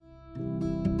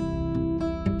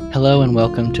Hello and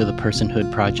welcome to the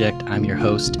Personhood Project. I'm your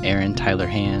host, Aaron Tyler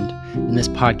Hand. In this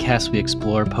podcast, we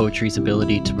explore poetry's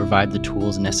ability to provide the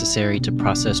tools necessary to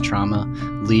process trauma,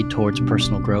 lead towards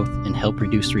personal growth, and help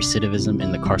reduce recidivism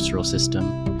in the carceral system.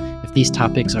 If these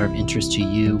topics are of interest to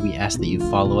you, we ask that you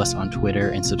follow us on Twitter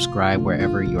and subscribe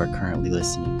wherever you are currently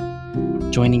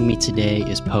listening. Joining me today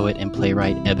is poet and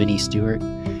playwright Ebony Stewart.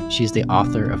 She is the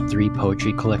author of 3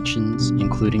 poetry collections,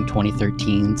 including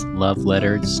 2013's Love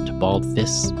Letters to Bald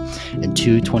Fists and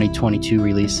 2 2022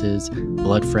 releases,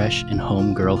 Blood Fresh and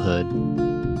Home Girlhood.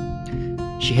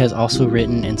 She has also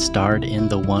written and starred in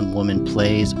the one-woman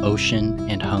plays Ocean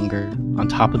and Hunger. On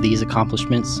top of these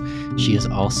accomplishments, she is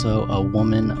also a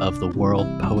Woman of the World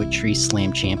Poetry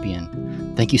Slam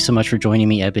champion. Thank you so much for joining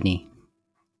me, Ebony.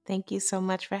 Thank you so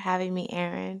much for having me,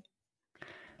 Aaron.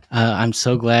 I'm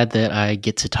so glad that I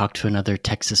get to talk to another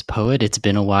Texas poet. It's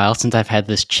been a while since I've had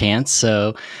this chance,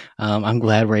 so I'm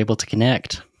glad we're able to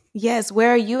connect. Yes,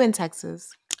 where are you in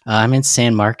Texas? I'm in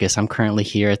San Marcos. I'm currently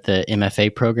here at the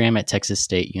MFA program at Texas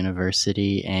State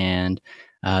University, and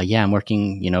I'm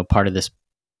working, part of this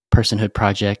Personhood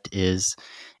Project is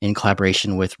in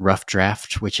collaboration with Rough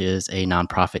Draft, which is a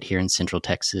nonprofit here in Central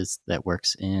Texas that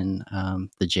works in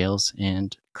the jails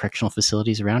and correctional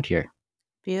facilities around here.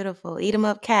 Beautiful. Eat 'em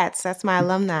up cats. That's my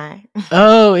alumni.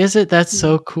 Oh, is it? That's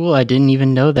so cool. I didn't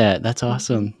even know that. That's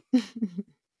awesome.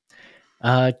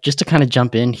 Just to kind of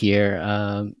jump in here,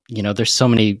 there's so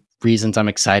many reasons I'm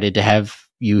excited to have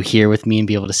you here with me and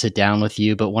be able to sit down with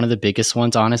you. But one of the biggest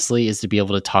ones, honestly, is to be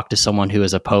able to talk to someone who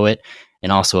is a poet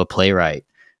and also a playwright.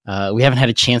 We haven't had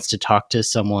a chance to talk to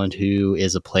someone who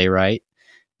is a playwright.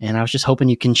 And I was just hoping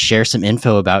you can share some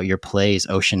info about your plays,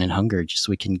 Ocean and Hunger, just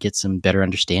so we can get some better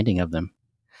understanding of them.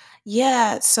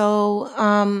 Yeah, so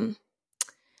I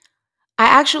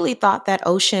actually thought that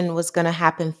Ocean was going to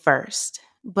happen first,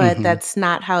 but that's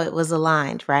not how it was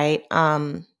aligned, right?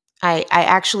 I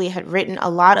actually had written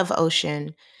a lot of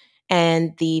Ocean,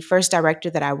 and the first director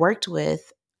that I worked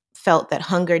with felt that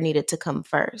Hunger needed to come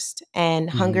first. And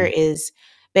Hunger is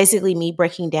basically me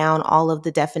breaking down all of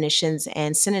the definitions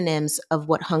and synonyms of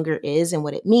what hunger is and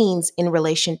what it means in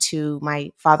relation to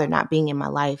my father not being in my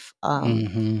life.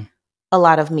 A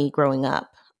lot of me growing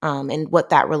up, and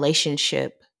what that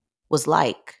relationship was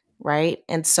like, right?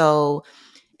 And so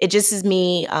it just is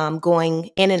me going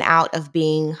in and out of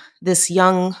being this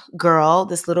young girl,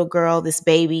 this little girl, this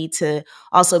baby, to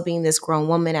also being this grown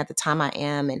woman at the time I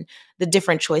am, and the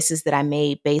different choices that I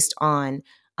made based on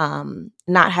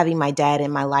not having my dad in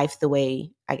my life the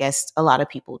way I guess a lot of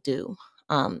people do,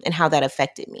 and how that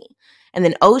affected me. And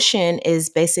then Ocean is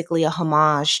basically a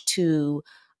homage to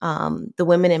the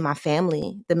women in my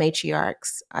family, the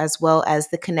matriarchs, as well as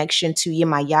the connection to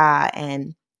Yemaya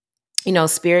and,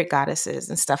 spirit goddesses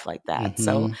and stuff like that.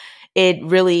 So it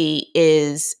really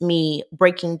is me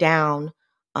breaking down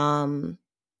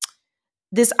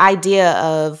this idea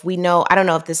of, I don't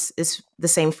know if this is the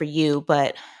same for you,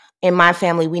 but in my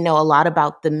family, we know a lot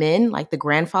about the men, like the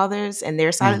grandfathers and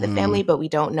their side of the family, but we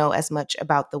don't know as much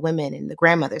about the women and the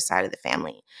grandmother's side of the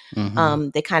family.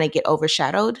 They kind of get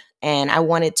overshadowed. And I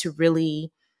wanted to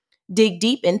really dig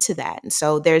deep into that. And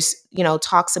so there's,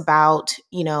 talks about,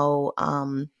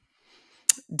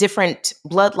 different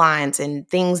bloodlines and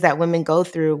things that women go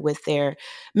through with their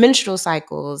menstrual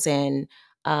cycles and,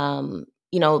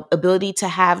 ability to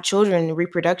have children,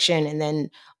 reproduction, and then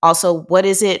also what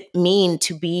does it mean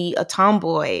to be a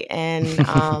tomboy, and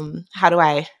how do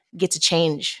I get to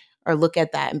change or look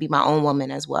at that and be my own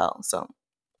woman as well. So,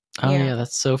 yeah,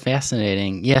 that's so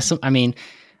fascinating. Yeah, so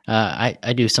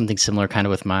I do something similar kind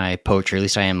of with my poetry. At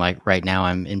least I am, like, right now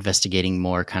I'm investigating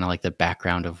more kind of like the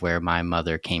background of where my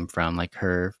mother came from. Like,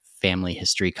 her family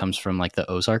history comes from like the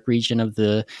Ozark region of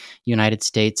the United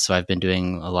States. So I've been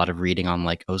doing a lot of reading on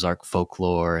like Ozark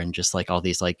folklore and just like all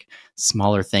these like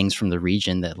smaller things from the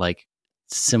region that, like,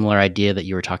 similar idea that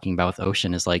you were talking about with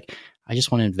Ocean is like, I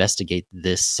just want to investigate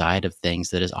this side of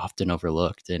things that is often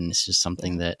overlooked. And it's just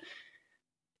something that,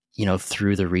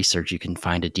 through the research, you can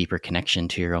find a deeper connection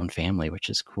to your own family, which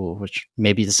is cool, which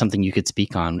maybe is something you could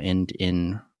speak on. And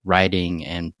in writing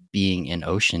and being in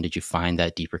Ocean, did you find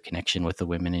that deeper connection with the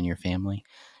women in your family?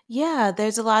 Yeah,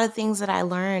 there's a lot of things that I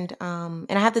learned, and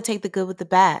I have to take the good with the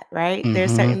bad, right?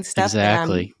 There's certain stuff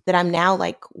exactly. that I'm now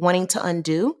like wanting to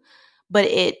undo, but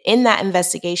in that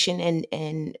investigation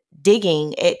and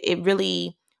digging, it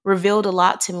really revealed a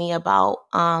lot to me about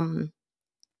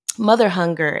mother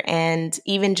hunger, and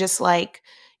even just like,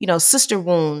 sister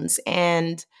wounds,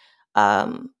 and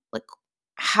like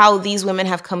how these women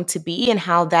have come to be and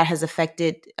how that has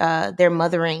affected their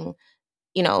mothering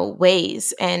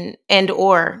ways and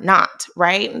or not,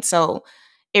 right? And so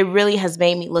it really has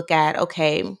made me look at,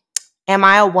 okay, am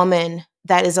I a woman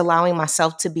that is allowing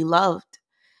myself to be loved?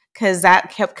 Because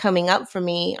that kept coming up for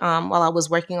me while I was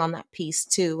working on that piece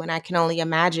too. And I can only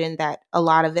imagine that a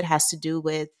lot of it has to do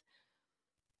with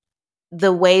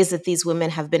the ways that these women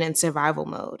have been in survival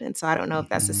mode. And so I don't know if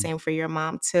that's the same for your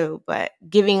mom too, but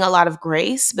giving a lot of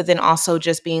grace, but then also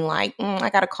just being like, I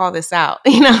got to call this out,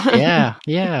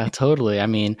 Yeah, totally. I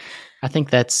mean, I think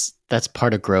that's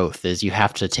part of growth is you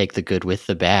have to take the good with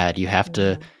the bad. You have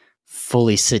to Yeah.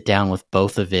 fully sit down with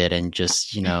both of it and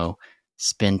just,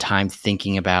 spend time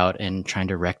thinking about and trying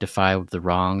to rectify the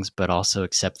wrongs, but also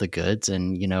accept the goods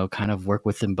and, kind of work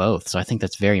with them both. So I think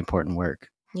that's very important work.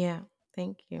 Yeah.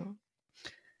 Thank you.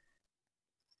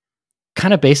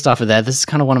 Kind of based off of that, this is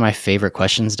kind of one of my favorite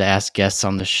questions to ask guests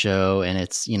on the show. And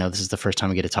it's, this is the first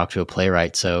time I get to talk to a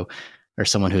playwright. So, or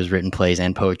someone who's written plays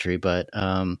and poetry, but,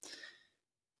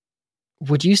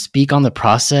 would you speak on the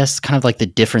process, kind of like the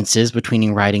differences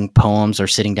between writing poems or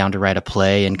sitting down to write a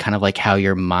play and kind of like how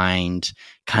your mind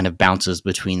kind of bounces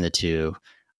between the two?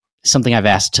 Something I've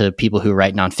asked to people who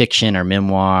write nonfiction or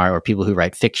memoir or people who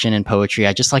write fiction and poetry.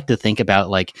 I just like to think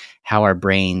about like how our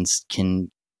brains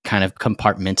can kind of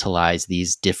compartmentalize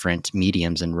these different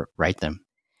mediums and write them.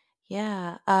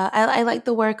 Yeah. I like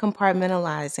the word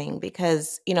compartmentalizing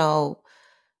because,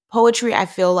 poetry, I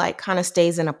feel like kind of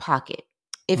stays in a pocket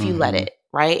if you let Mm-hmm. it,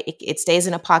 right? It stays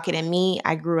in a pocket. And me,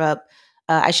 I grew up,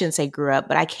 I shouldn't say grew up,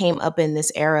 but I came up in this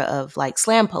era of like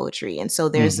slam poetry. And so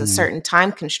there's a Mm-hmm. certain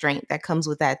time constraint that comes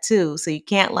with that too. So you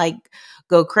can't like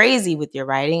go crazy with your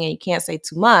writing and you can't say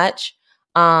too much.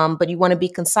 But you want to be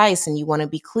concise and you want to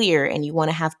be clear and you want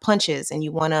to have punches and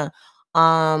you want to,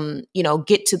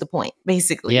 get to the point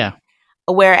basically. Yeah.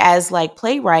 Whereas like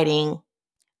playwriting,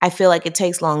 I feel like it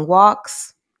takes long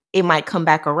walks. It might come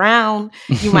back around.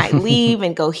 You might leave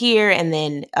and go here, and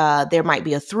then there might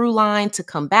be a through line to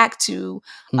come back to.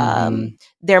 Mm-hmm.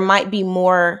 There might be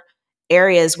more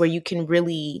areas where you can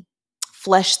really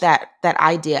flesh that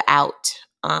idea out.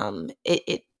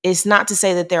 It's not to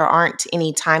say that there aren't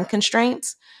any time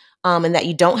constraints and that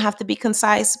you don't have to be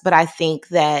concise, but I think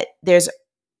that there's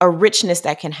a richness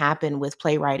that can happen with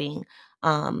playwriting.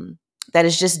 That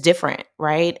is just different,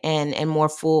 right? And more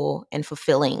full and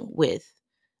fulfilling with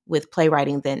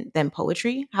playwriting than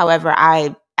poetry. However,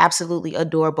 I absolutely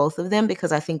adore both of them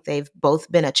because I think they've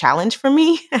both been a challenge for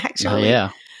me Oh, actually. yeah.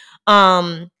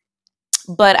 Um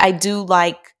but I do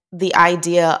like the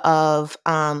idea of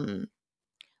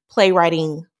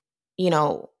playwriting, you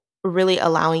know, really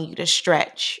allowing you to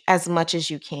stretch as much as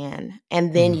you can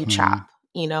and then you chop,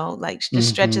 Mm-hmm. like just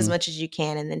stretch as Mm-hmm. much as you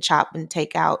can and then chop and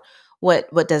take out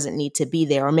what doesn't need to be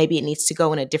there, or maybe it needs to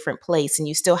go in a different place and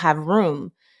you still have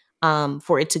room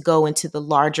for it to go into the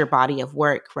larger body of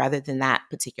work rather than that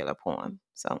particular poem.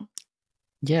 So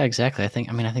Yeah, exactly. I think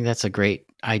that's a great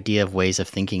idea of ways of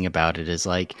thinking about it is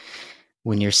like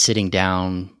when you're sitting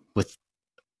down with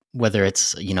whether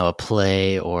it's, a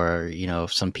play or,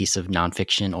 some piece of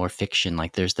nonfiction or fiction,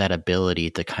 like there's that ability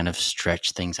to kind of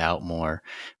stretch things out more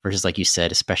versus like you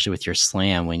said, especially with your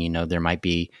slam when, there might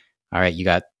be, all right, you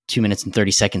got 2 minutes and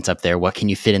 30 seconds up there. What can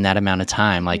you fit in that amount of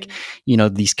time? Like, yeah.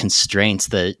 these constraints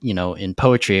that, in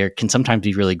poetry can sometimes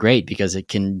be really great because it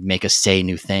can make us say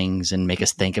new things and make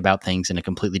us think about things in a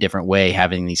completely different way,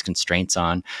 having these constraints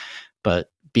on,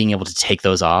 but being able to take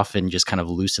those off and just kind of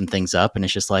loosen things up. And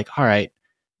it's just like, all right,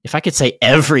 if I could say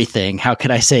everything, how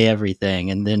could I say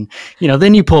everything? And then,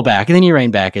 then you pull back and then you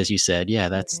rein back, as you said. Yeah,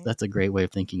 that's a great way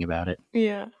of thinking about it.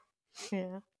 Yeah.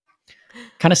 Yeah.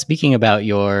 Kind of speaking about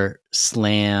your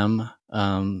slam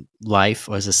life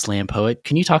as a slam poet,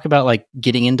 can you talk about like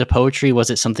getting into poetry? Was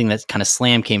it something that kind of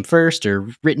slam came first or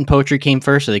written poetry came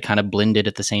first, or they kind of blended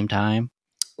at the same time?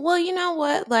 Well, you know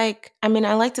what? Like, I mean,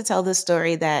 I like to tell this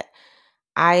story that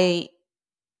I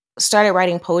started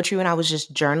writing poetry when I was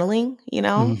just journaling,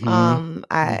 Mm-hmm.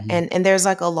 I Mm-hmm. and there's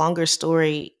like a longer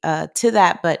story to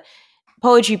that, but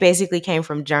poetry basically came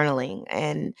from journaling,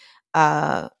 and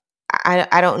uh,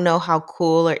 I don't know how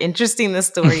cool or interesting the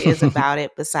story is about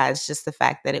it, besides just the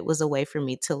fact that it was a way for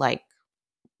me to like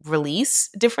release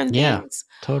different Yeah, things,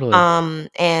 totally.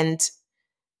 and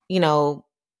you know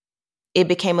it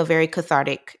became a very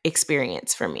cathartic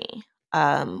experience for me.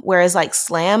 Whereas like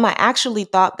slam, I actually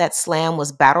thought that slam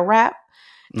was battle rap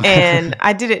and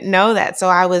I didn't know that. So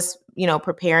I was,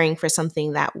 preparing for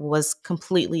something that was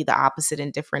completely the opposite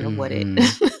and different of what it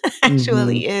Mm-hmm. Mm-hmm.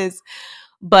 actually is.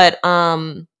 But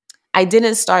I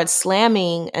didn't start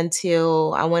slamming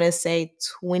until I want to say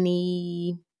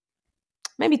 20,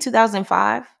 maybe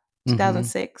 2005, Mm-hmm.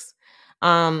 2006.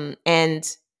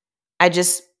 And I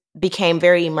just became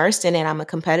very immersed in it. I'm a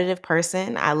competitive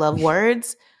person. I love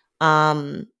words.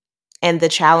 Um, and the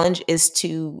challenge is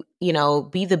to,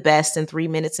 be the best in 3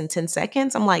 minutes and 10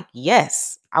 seconds. I'm like,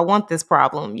 yes, I want this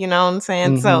problem. You know what I'm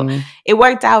saying? So Mm-hmm. it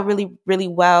worked out really, really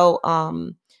well.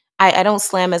 I don't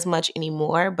slam as much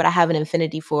anymore, but I have an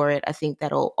affinity for it. I think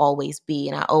that'll always be.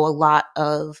 And I owe a lot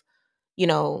of,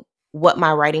 what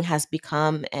my writing has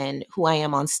become and who I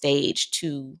am on stage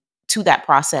to that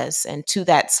process and to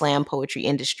that slam poetry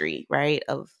industry, right?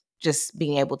 Of just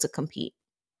being able to compete.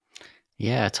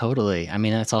 Yeah, totally. I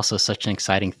mean, that's also such an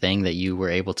exciting thing that you were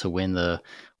able to win the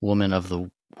Woman of the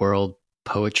World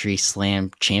Poetry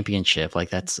Slam Championship. Like,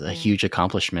 that's a Mhm. huge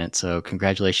accomplishment. So,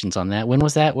 congratulations on that. When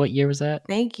was that? What year was that?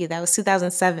 Thank you. That was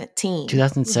 2017.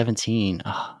 2017.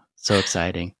 Oh, so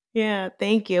exciting. Yeah,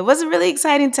 thank you. It was a really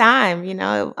exciting time,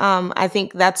 I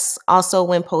think that's also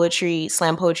when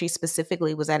slam poetry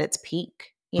specifically was at its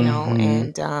peak, Hmm.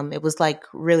 and it was like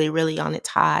really, really on its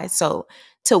high. So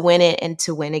to win it and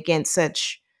to win against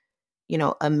such,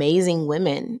 amazing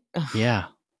women. Yeah,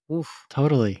 Oof.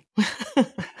 totally.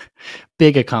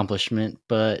 Big accomplishment.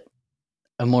 But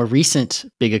a more recent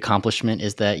big accomplishment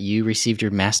is that you received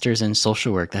your master's in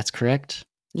social work. That's correct?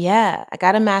 Yeah, I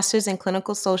got a master's in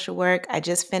clinical social work. I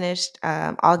just finished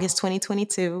August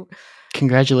 2022.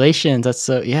 Congratulations. That's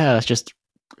so, yeah, that's just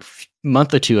a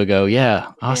month or two ago. Yeah,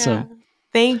 Yeah. awesome.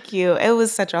 Thank you. It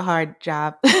was such a hard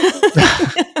job.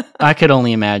 I could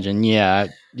only imagine. Yeah,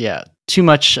 yeah. Too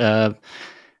much.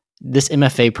 This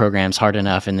MFA program's hard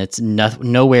enough, and it's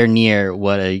nowhere near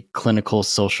what a clinical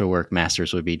social work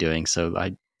master's would be doing. So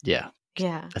yeah,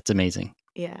 Yeah. that's amazing.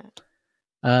 Yeah.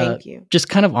 Uh, Thank you. just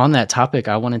kind of on that topic,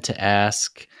 I wanted to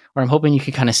ask, or I'm hoping you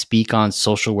could kind of speak on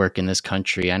social work in this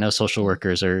country. I know social Mm.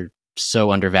 workers are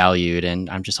so undervalued, and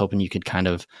I'm just hoping you could kind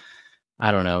of,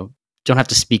 I don't know, don't have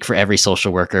to speak for every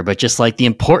social worker, but just like the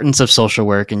importance of social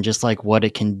work and just like what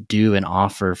it can do and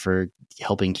offer for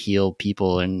helping heal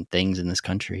people and things in this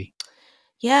country.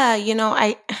 Yeah,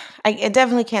 I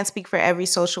definitely can't speak for every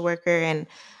social worker, and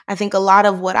I think a lot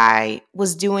of what I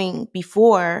was doing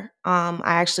before I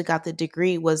actually got the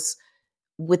degree was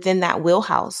within that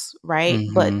wheelhouse, right?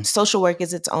 Hmm. But social work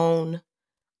is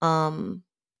um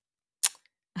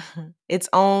its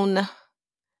own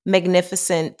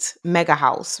magnificent mega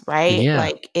house, right? Yeah.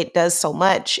 Like it does so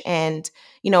much. And,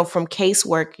 from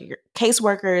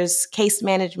caseworkers, case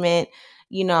management,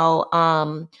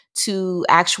 to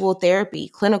actual therapy,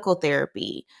 clinical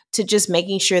therapy, to just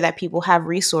making sure that people have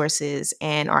resources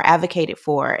and are advocated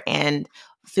for and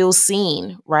feel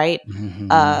seen, right?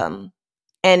 Hmm. Um,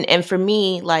 and for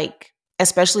me, like,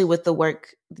 especially with the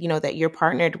work, that you're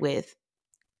partnered with,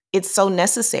 it's so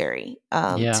necessary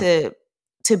Yeah.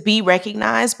 to be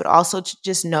recognized, but also to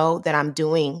just know that I'm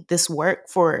doing this work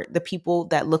for the people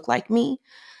that look like me,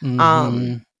 um,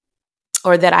 Hmm.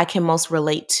 or that I can most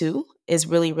relate to is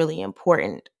really, really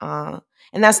important. And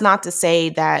that's not to say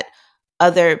that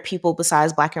other people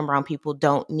besides Black and Brown people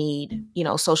don't need,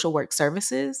 social work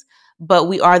services, but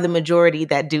we are the majority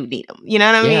that do need them. You know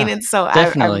what I mean? Yeah, And so I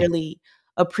definitely. really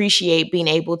appreciate being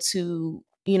able to,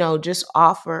 just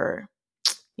offer,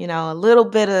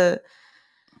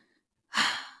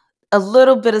 a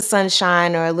little bit of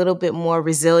sunshine or a little bit more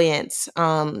resilience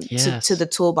to Yes. the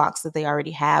toolbox that they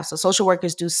already have. So social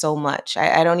workers do so much.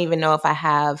 I don't even know if I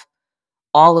have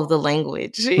all of the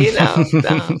language,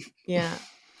 yeah.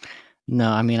 No,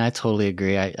 I mean, I totally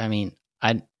agree. I mean,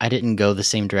 I didn't go the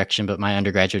same direction, but my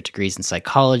undergraduate degree's in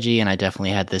psychology, and I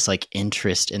definitely had this like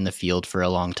interest in the field for a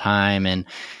long time. And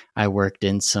I worked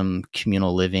in some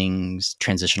communal livings,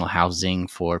 transitional housing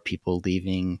for people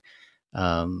leaving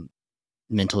um,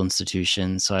 mental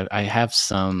institutions. So I have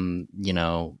some,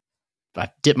 I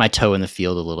dipped my toe in the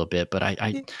field a little bit, but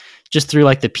I just through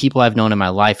like the people I've known in my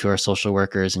life who are social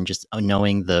workers and just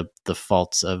knowing the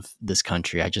faults of this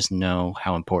country, I just know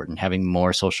how important having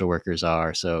more social workers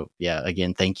are. So yeah,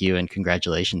 again, thank you and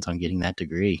congratulations on getting that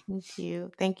degree. Thank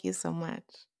you. Thank you so much.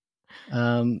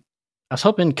 Um, I was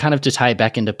hoping kind of to tie it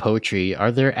back into poetry.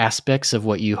 Are there aspects of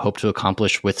what you hope to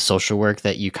accomplish with social work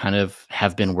that you kind of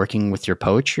have been working with your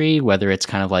poetry, whether it's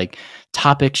kind of like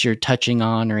topics you're touching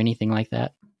on or anything like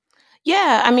that?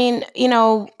 Yeah, I mean,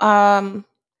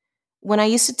 when I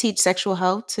used to teach sexual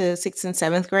health to sixth and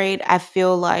seventh grade, I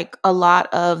feel like a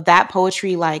lot of that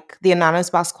poetry, like the anonymous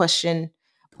box question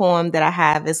poem that I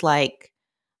have, is like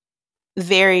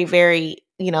very, very,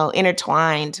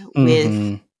 intertwined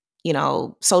with, Hmm.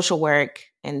 social work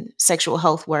and sexual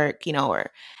health work,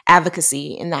 or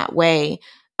advocacy in that way.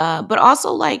 But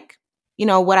also like,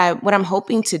 what I'm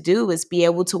hoping to do is be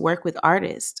able to work with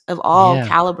artists of all Yeah.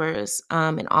 calibers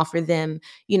and offer them,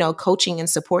 coaching and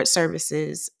support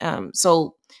services.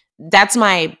 So that's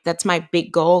my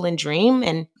big goal and dream.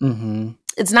 And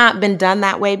it's not been done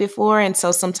that way before. And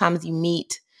so sometimes you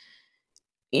meet,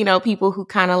 people who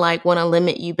kind of like want to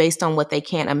limit you based on what they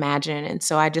can't imagine. And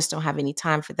so I just don't have any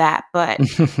time for that. But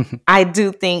I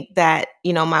do think that,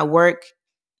 my work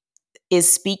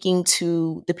is speaking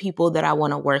to the people that I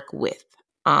want to work with.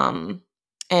 And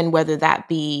whether that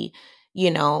be,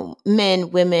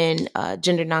 men, women,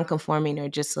 gender nonconforming, or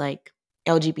just like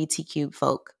LGBTQ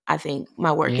folk, I think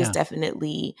my work is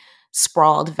definitely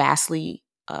sprawled vastly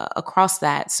across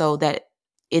that, so that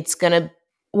it's going to,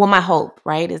 my hope,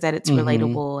 right, is that it's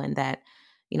relatable and that,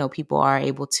 people are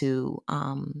able to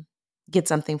get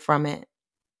something from it.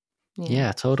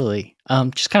 Yeah, totally.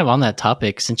 Just kind of on that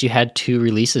topic, since you had 2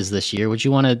 releases this year, would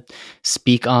you want to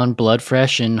speak on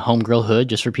Bloodfresh and Homegirlhood,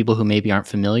 just for people who maybe aren't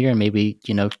familiar, and maybe,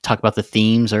 talk about the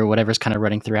themes or whatever's kind of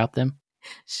running throughout them?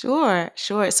 Sure.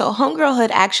 So Homegirlhood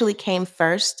actually came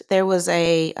first. There was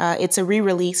it's a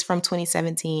re-release from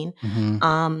 2017.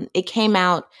 It came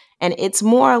out, and it's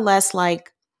more or less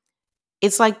like,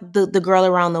 it's like the Girl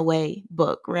Around the Way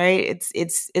book, right?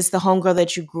 It's the homegirl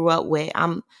that you grew up with.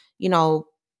 I'm,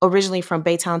 originally from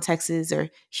Baytown, Texas, or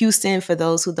Houston, for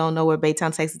those who don't know where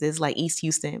Baytown, Texas is, like East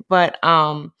Houston. But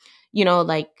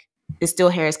like, it's still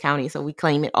Harris County, so we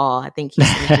claim it all. I think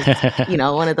Houston is just,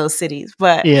 one of those cities.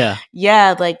 But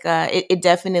it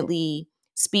definitely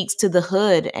speaks to the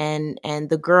hood and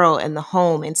the girl and the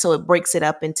home. And so it breaks it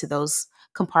up into those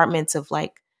compartments of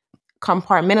like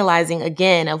compartmentalizing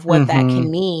again of what that can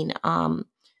mean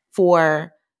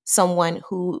for someone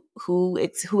who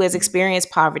has experienced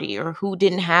poverty, or who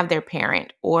didn't have their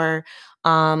parent, or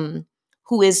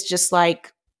who is just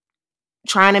like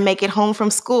trying to make it home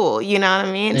from school. You know what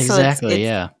I mean? Exactly.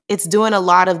 So it's doing a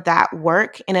lot of that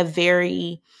work in a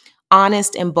very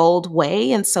honest and bold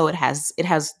way. And so it has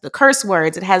the curse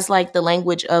words. It has like the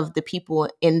language of the people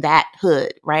in that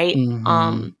hood, right?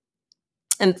 And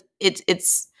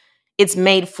it's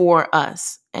made for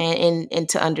us, and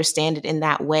to understand it in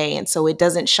that way. And so it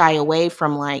doesn't shy away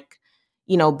from like,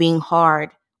 being hard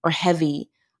or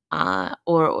heavy,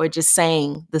 or just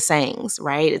saying the sayings,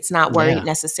 right? It's not worried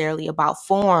necessarily about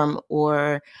form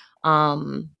or,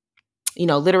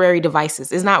 literary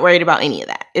devices. It's not worried about any of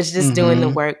that. It's just doing the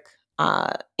work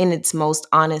in its most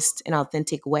honest and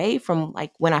authentic way, from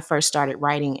like when I first started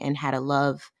writing and had a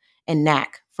love and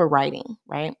knack for writing,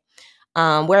 right?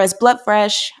 Whereas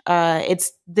Bloodfresh,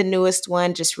 it's the newest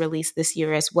one, just released this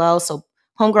year as well. So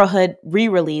Homegirlhood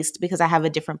re-released because I have a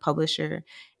different publisher.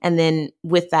 And then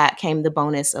with that came the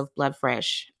bonus of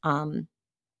Bloodfresh. And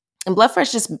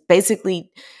Bloodfresh just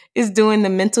basically is doing the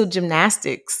mental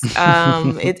gymnastics.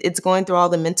 It's going through all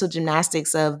the mental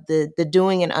gymnastics of the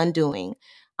doing and undoing.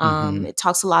 It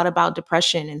talks a lot about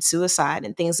depression and suicide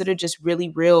and things that are just really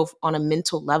real on a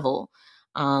mental level.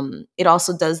 It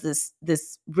also does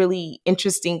this really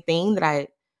interesting thing that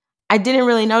I didn't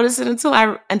really notice it until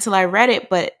I read it,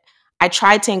 but I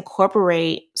tried to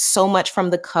incorporate so much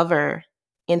from the cover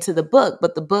into the book,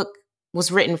 but the book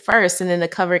was written first and then the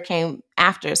cover came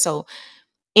after. So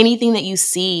anything that you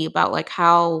see about like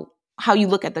how you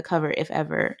look at the cover, if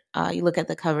ever you look at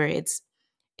the cover, it's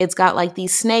got like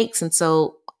these snakes, and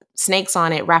so snakes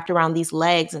on it wrapped around these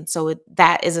legs, and so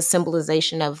that is a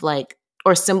symbolization of like,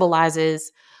 or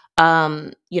symbolizes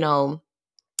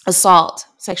assault,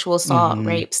 sexual assault,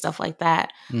 rape, stuff like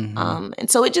that.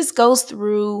 And so it just goes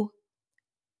through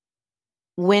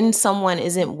when someone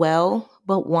isn't well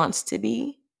but wants to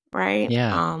be, right?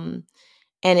 And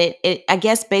it I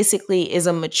guess basically is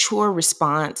a mature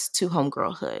response to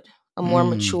homegirlhood, a more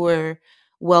mature,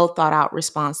 well thought out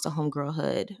response to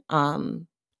homegirlhood,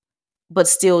 but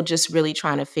still just really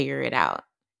trying to figure it out,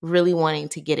 really wanting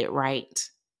to get it right,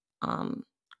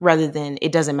 rather than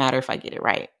it doesn't matter if I get it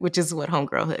right, which is what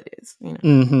homegirlhood is.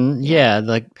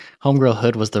 Like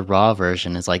Homegirlhood was the raw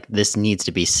version. It's like, this needs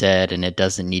to be said, and it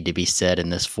doesn't need to be said in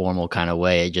this formal kind of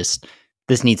way. It just,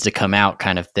 this needs to come out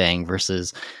kind of thing.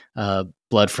 Versus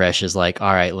Bloodfresh is like,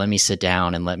 all right, let me sit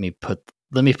down and let me put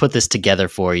this together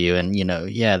for you. And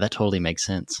that totally makes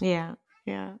sense. Yeah.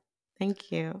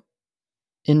 Thank you.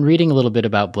 In reading a little bit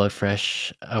about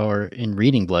Bloodfresh, or in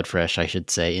reading Bloodfresh, I should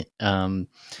say,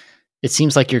 it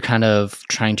seems like you're kind of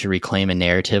trying to reclaim a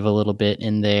narrative a little bit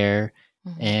in there.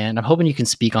 And I'm hoping you can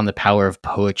speak on the power of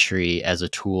poetry as a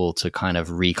tool to kind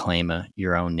of reclaim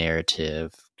your own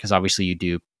narrative. Because obviously you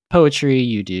do poetry,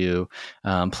 you do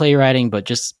playwriting, but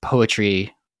just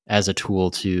poetry as a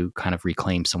tool to kind of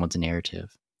reclaim someone's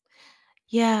narrative.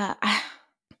 Yeah.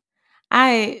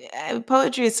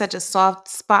 Poetry is such a soft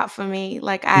spot for me.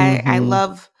 Like I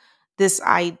love this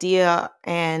idea,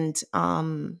 and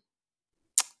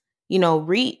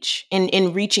reach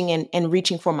in reaching and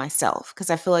reaching for myself. Because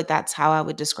I feel like that's how I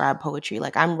would describe poetry.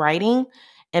 Like, I'm writing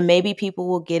and maybe people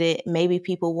will get it, maybe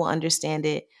people will understand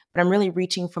it, but I'm really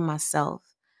reaching for myself.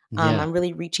 Yeah. I'm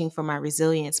really reaching for my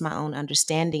resilience, my own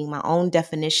understanding, my own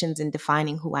definitions and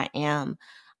defining who I am.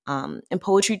 And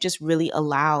poetry just really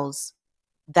allows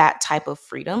that type of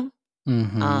freedom.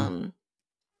 Mm-hmm. Um,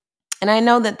 and I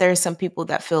know that there's some people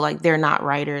that feel like they're not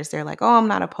writers. They're like, oh, I'm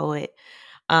not a poet.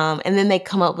 And then they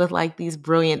come up with like these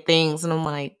brilliant things. And I'm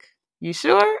like, you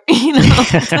sure?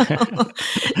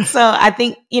 So I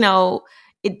think,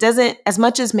 it doesn't, as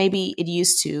much as maybe it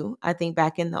used to, I think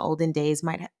back in the olden days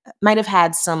might have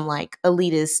had some like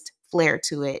elitist flair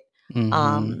to it.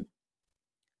 Mm-hmm.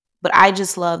 But I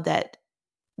just love that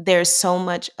there's so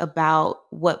much about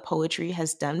what poetry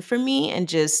has done for me and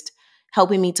just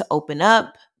helping me to open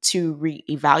up, to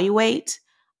reevaluate,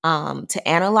 to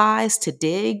analyze, to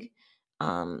dig,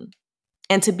 and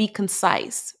to be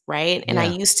concise, right? And I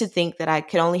Yeah. used to think that I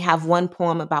could only have one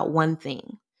poem about one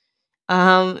thing.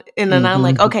 And then I'm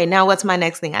like, Mm-hmm. okay, now what's my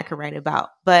next thing I could write about?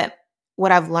 But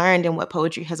what I've learned and what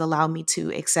poetry has allowed me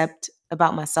to accept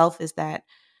about myself is that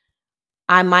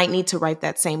I might need to write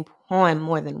that same poem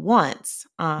more than once,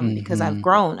 because I've Mm-hmm.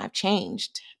 grown, I've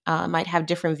changed. I might have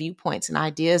different viewpoints and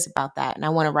ideas about that. And I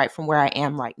want to write from where I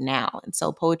am right now. And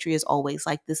so poetry is always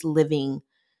like this living,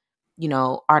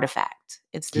 artifact.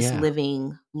 It's this Yeah.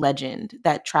 living legend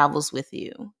that travels with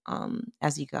you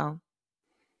as you go.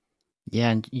 Yeah,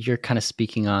 and you're kind of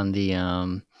speaking on the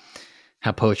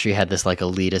how poetry had this like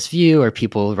elitist view, or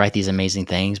people write these amazing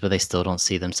things, but they still don't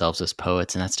see themselves as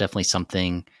poets, and that's definitely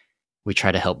something we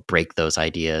try to help break those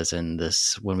ideas. And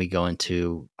this, when we go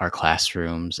into our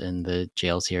classrooms in the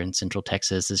jails here in Central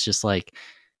Texas, it's just like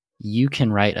you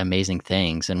can write amazing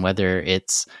things, and whether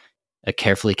it's a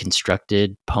carefully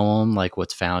constructed poem like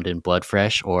what's found in Blood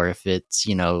Fresh, or if it's,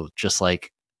 just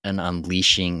like an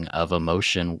unleashing of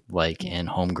emotion like Yeah. in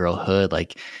Homegirlhood,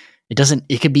 like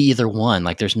it could be either one.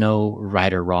 Like there's no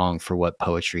right or wrong for what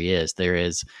poetry is. There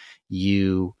is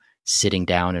you sitting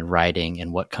down and writing,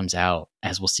 and what comes out,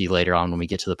 as we'll see later on when we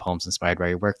get to the poems inspired by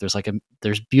your work,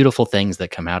 there's beautiful things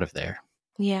that come out of there.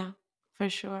 Yeah, for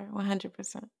sure.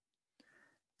 100%.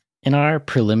 In our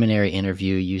preliminary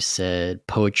interview, you said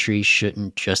poetry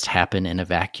shouldn't just happen in a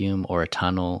vacuum or a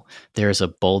tunnel. There is a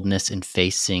boldness in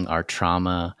facing our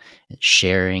trauma,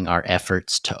 sharing our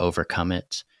efforts to overcome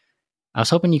it. I was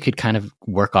hoping you could kind of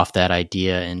work off that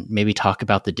idea and maybe talk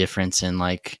about the difference in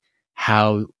like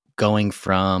how going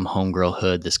from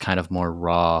Homegirlhood, this kind of more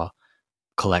raw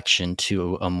collection,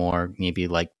 to a more maybe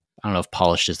like, I don't know if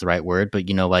polished is the right word, but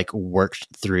like worked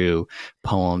through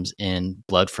poems in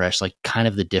Blood Fresh, like kind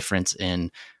of the difference in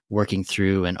working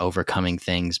through and overcoming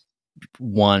things,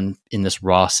 one in this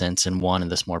raw sense and one in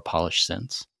this more polished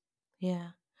sense. Yeah.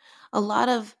 A lot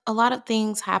of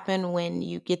things happen when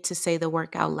you get to say the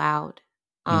work out loud.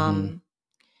 Mm-hmm. Um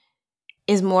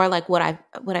is more like what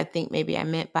I think maybe I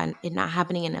meant by it not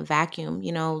happening in a vacuum,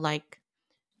 like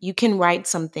you can write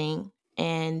something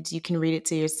and you can read it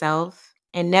to yourself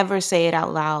and never say it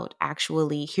out loud,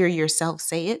 actually hear yourself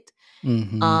say it.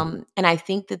 Mm-hmm. And I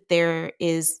think that there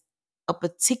is a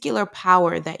particular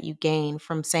power that you gain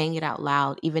from saying it out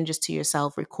loud, even just to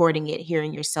yourself, recording it,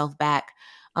 hearing yourself back,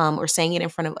 or saying it in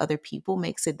front of other people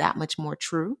makes it that much more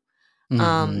true.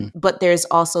 Mm-hmm. But there's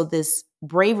also this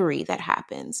bravery that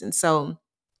happens. And so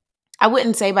I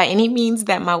wouldn't say by any means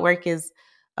that my work is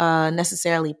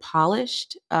necessarily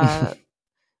polished. I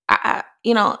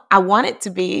want it to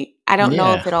be. I don't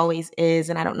know Yeah. if it always is,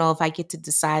 and I don't know if I get to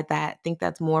decide that. I think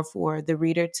that's more for the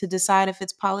reader to decide if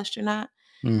it's polished or not.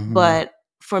 Mm-hmm. But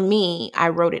for me, I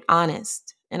wrote it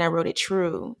honest and I wrote it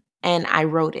true and I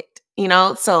wrote it,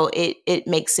 so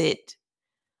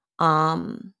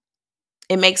um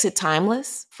it makes it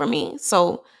timeless for me.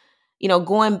 So,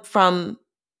 going from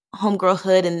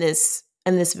homegirlhood in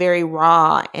this very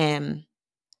raw and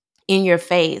in your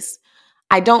face,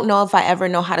 I don't know if I ever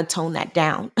know how to tone that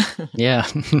down. Yeah.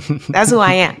 That's who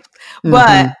I am.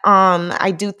 But Mm-hmm.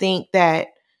 I do think that,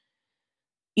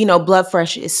 Blood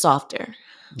Fresh is softer.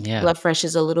 Yeah. Blood Fresh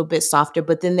is a little bit softer,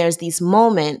 but then there's these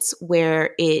moments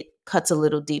where it cuts a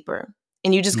little deeper.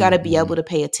 And you just got to be Mm-hmm. able to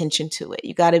pay attention to it.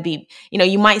 You got to be,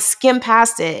 you might skim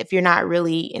past it if you're not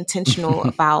really intentional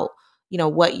about,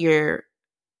 what you're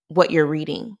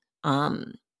reading.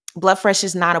 Blood Fresh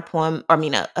is not a poem, I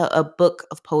mean, a book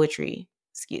of poetry.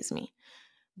 Excuse me.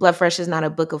 Blood Fresh is not a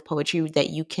book of poetry that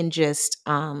you can just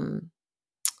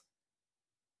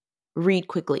read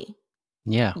quickly.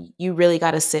 Yeah. You really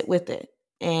got to sit with it.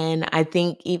 And I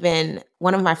think even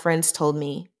one of my friends told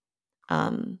me,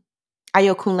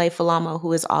 Ayokunle Falamo,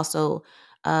 who is also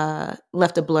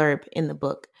left a blurb in the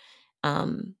book.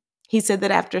 He said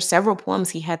that after several poems,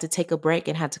 he had to take a break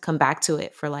and had to come back to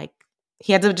it for like,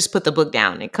 he had to just put the book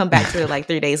down and come back to it like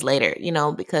 3 days later,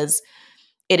 because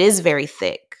it is very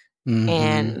thick. Mm-hmm.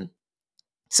 And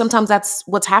sometimes that's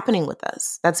what's happening with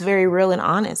us. That's very real and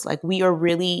honest. Like we are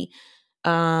really,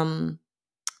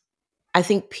 I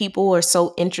think people are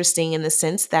so interesting in the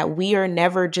sense that we are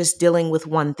never just dealing with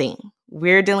one thing.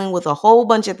 We're dealing with a whole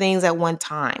bunch of things at one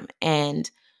time. And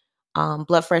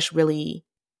Blood Fresh really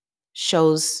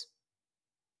shows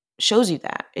you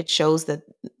that. It shows that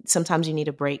sometimes you need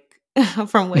a break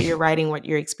from what you're writing, what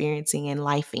you're experiencing and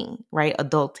lifing, right?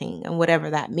 Adulting and whatever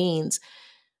that means.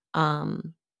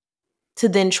 To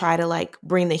then try to like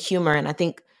bring the humor. And I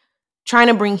think trying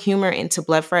to bring humor into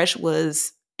Blood Fresh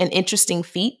was an interesting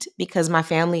feat because my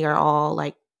family are all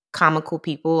like comical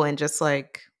people and just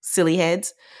like silly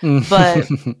heads. But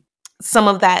some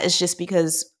of that is just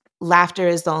because laughter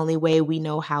is the only way we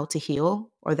know how to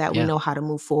heal or that we know how to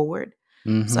move forward.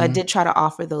 Mm-hmm. So I did try to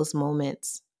offer those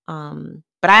moments.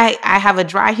 But I have a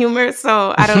dry humor,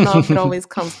 so I don't know if it always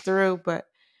comes through, but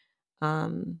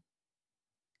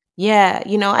yeah,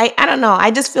 I don't know.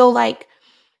 I just feel like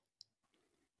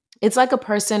it's like a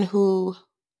person who,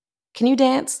 can you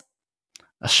dance?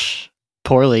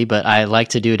 Poorly, but I like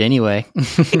to do it anyway.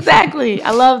 Exactly.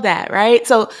 I love that. Right.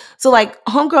 So like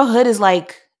Homegirl Hood is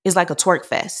like a twerk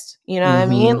fest. You know what I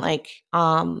mean? Like,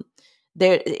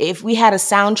 if we had a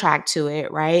soundtrack to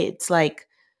it, right? It's like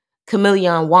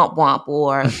Chameleon Womp Womp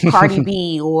or Cardi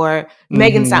B or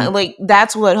Megan Sound. Like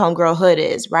that's what Homegirl Hood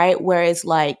is, right? Whereas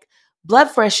like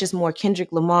Blood Fresh is more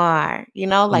Kendrick Lamar,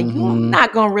 like you're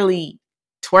not gonna really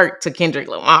twerk to Kendrick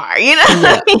Lamar, what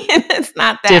I mean? It's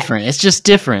not that different. It's just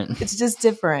different. It's just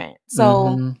different.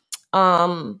 So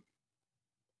the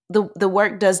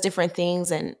work does different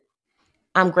things, and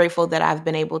I'm grateful that I've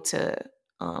been able to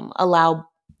allow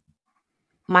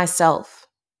myself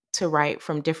to write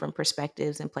from different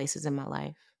perspectives and places in my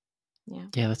life.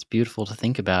 Yeah, that's beautiful to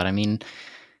think about. I mean,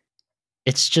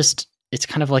 it's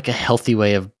kind of like a healthy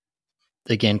way of,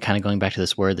 again, kind of going back to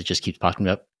this word that just keeps popping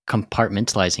up,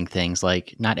 compartmentalizing things.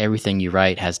 Like not everything you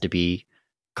write has to be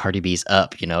Cardi B's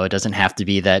Up, it doesn't have to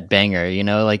be that banger,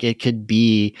 like it could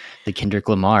be the Kendrick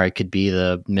Lamar, it could be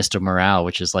the Mr. Morale,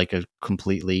 which is like a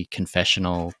completely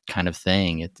confessional kind of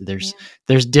thing.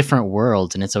 There's different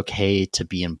worlds, and it's okay to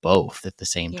be in both at the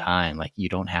same time. Like you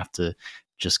don't have to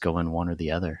just go in one or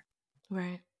the other.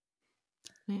 Right.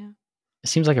 Yeah. It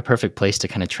seems like a perfect place to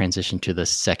kind of transition to the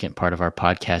second part of our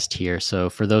podcast here. So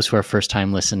for those who are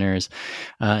first-time listeners,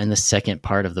 in the second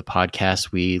part of the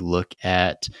podcast, we look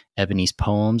at Ebony's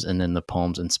poems and then the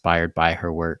poems inspired by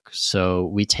her work. So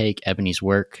we take Ebony's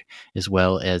work as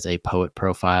well as a poet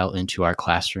profile into our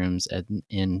classrooms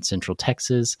in Central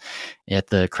Texas at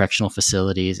the correctional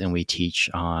facilities, and we teach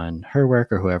on her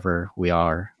work or whoever we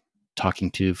are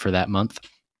talking to for that month.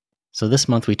 So this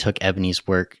month we took Ebony's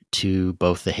work to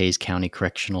both the Hays County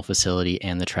Correctional Facility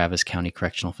and the Travis County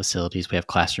Correctional Facilities. We have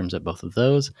classrooms at both of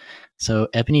those. So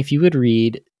Ebony, if you would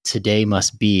read Today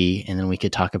Must Be, and then we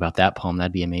could talk about that poem,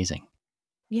 that'd be amazing.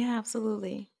 Yeah,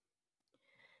 absolutely.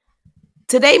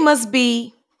 Today must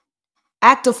be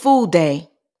act a fool day,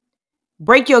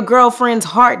 break your girlfriend's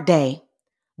heart day,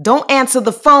 don't answer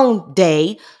the phone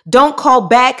day, don't call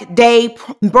back day,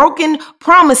 broken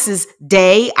promises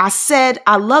day, I said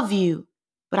I love you,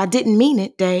 but I didn't mean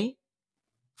it day,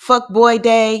 fuck boy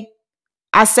day,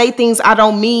 I say things I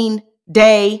don't mean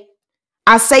day,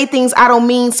 I say things I don't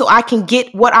mean so I can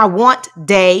get what I want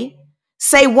day,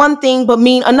 say one thing but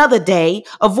mean another day,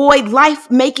 avoid life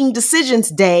making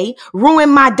decisions day, ruin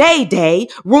my day,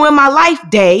 ruin my life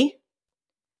day,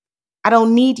 I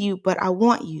don't need you but I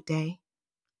want you day.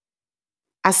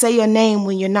 I say your name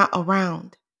when you're not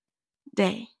around.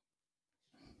 Day.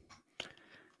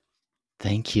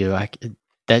 Thank you.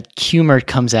 That humor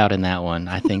comes out in that one,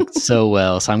 I think, so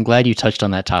well. So I'm glad you touched on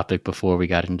that topic before we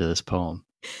got into this poem.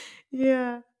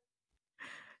 Yeah.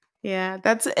 Yeah.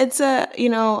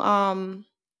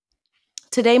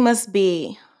 Today must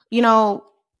be,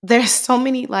 there's so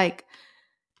many, like,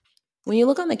 when you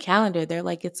look on the calendar, they're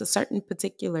like, it's a certain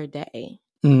particular day.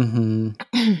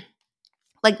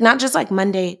 Like not just like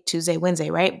Monday, Tuesday,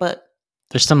 Wednesday, right? But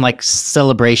there's some like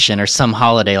celebration or some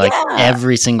holiday, like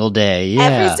every single day. Yeah.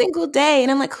 Every single day.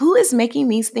 And I'm like, who is making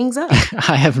these things up?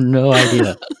 I have no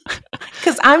idea.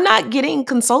 Because I'm not getting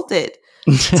consulted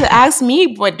to ask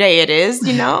me what day it is,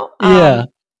 Yeah.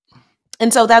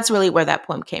 And so that's really where that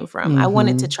poem came from. I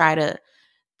wanted to try to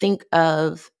think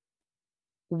of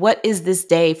what is this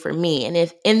day for me? And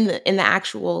if in the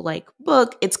actual like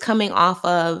book, it's coming off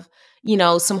of,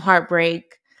 some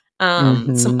heartbreak, some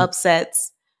Mm-hmm.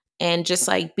 upsets, and just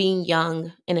like being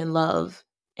young and in love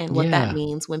and what that Yeah.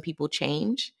 means when people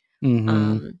change. Mm-hmm.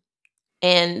 Um,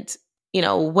 and,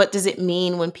 what does it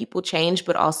mean when people change,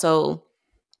 but also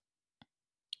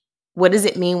what does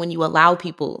it mean when you allow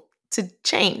people to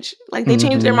change? Like they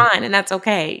change their Mm-hmm. mind and that's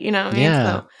okay. You know what I mean? Yeah.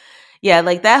 So yeah,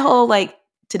 like that whole like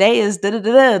today is da da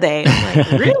da da day. I'm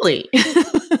like, really?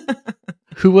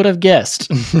 Who would have guessed?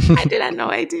 I did had no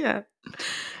idea.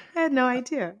 I had no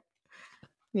idea.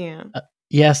 Yeah.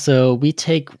 Yeah, so we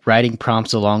take writing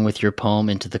prompts along with your poem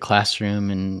into the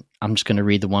classroom, and I'm just going to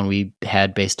read the one we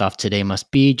had based off Today Must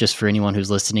Be, just for anyone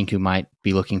who's listening who might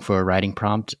be looking for a writing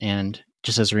prompt. And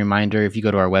just as a reminder, if you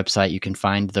go to our website, you can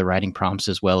find the writing prompts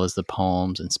as well as the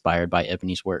poems inspired by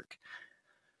Ebony's work.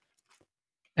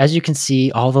 As you can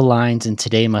see, all the lines in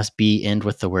Today Must Be end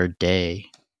with the word day.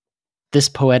 This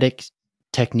poetic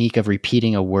technique of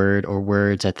repeating a word or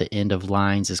words at the end of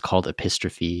lines is called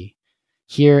epistrophe.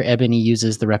 Here, Ebony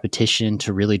uses the repetition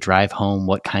to really drive home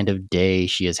what kind of day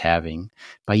she is having.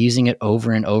 By using it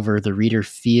over and over, the reader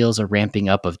feels a ramping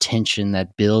up of tension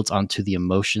that builds onto the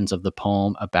emotions of the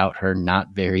poem about her not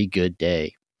very good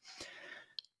day.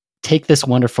 Take this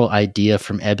wonderful idea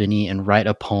from Ebony and write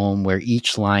a poem where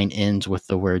each line ends with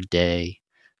the word day.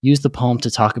 Use the poem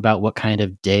to talk about what kind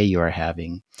of day you are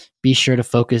having. Be sure to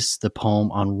focus the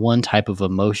poem on one type of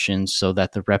emotion so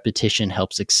that the repetition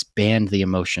helps expand the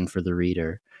emotion for the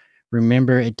reader.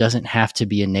 Remember, it doesn't have to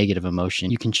be a negative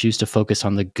emotion. You can choose to focus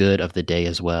on the good of the day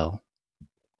as well.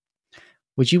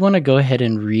 Would you want to go ahead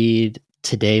and read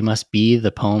Today Must Be,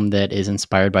 the poem that is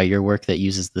inspired by your work that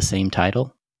uses the same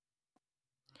title?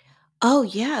 Oh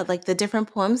yeah, like the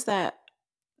different poems that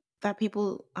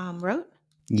people wrote.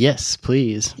 Yes,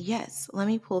 please. Yes, let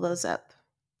me pull those up.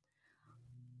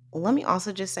 Let me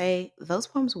also just say those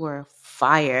poems were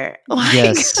fire. Like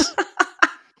Yes.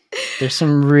 There's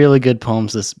some really good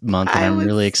poems this month, and I I'm was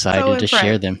really so excited to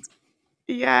share impressed. them.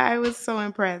 Yeah, I was so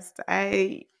impressed.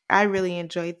 I really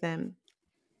enjoyed them.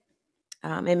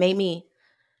 It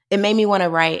made me want to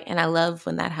write, and I love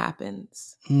when that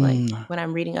happens. Like Mm. when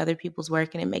I'm reading other people's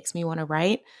work and it makes me want to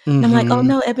write. And I'm like, oh Hmm.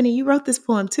 no, Ebony, you wrote this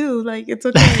poem too. Like it's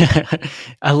okay.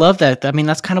 I love that. I mean,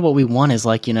 that's kind of what we want is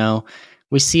like,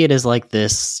 we see it as like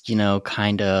this,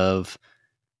 kind of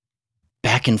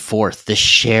back and forth, this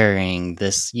sharing,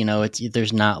 this,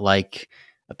 there's not like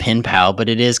a pen pal, but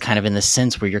it is kind of in the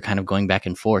sense where you're kind of going back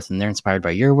and forth and they're inspired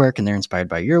by your work and they're inspired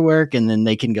by your work. And then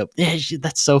they can go, yeah,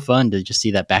 that's so fun to just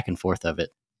see that back and forth of it.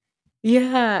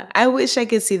 Yeah, I wish I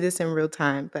could see this in real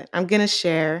time, but I'm gonna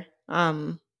share a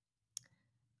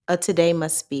today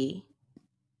must be.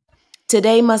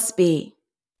 Today must be.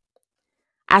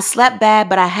 I slept bad,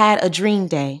 but I had a dream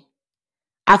day.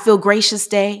 I feel gracious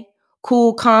day,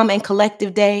 cool, calm, and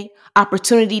collective day,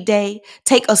 opportunity day,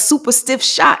 take a super stiff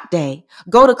shot day,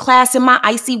 go to class in my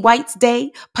icy whites day,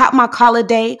 pop my collar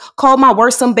day, call my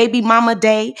worrisome baby mama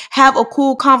day, have a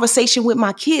cool conversation with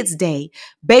my kids day,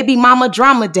 baby mama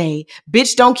drama day,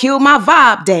 bitch don't kill my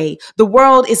vibe day, the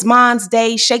world is mine's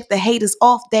day, shake the haters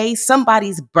off day,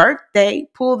 somebody's birthday,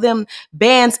 pull them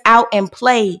bands out and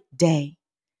play day,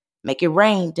 make it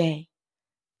rain day.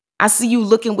 I see you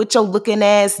looking with your looking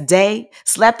ass day.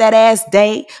 Slap that ass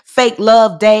day. Fake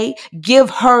love day. Give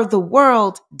her the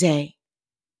world day.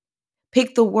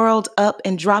 Pick the world up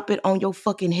and drop it on your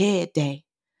fucking head day.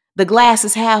 The glass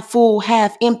is half full,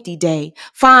 half empty day.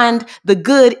 Find the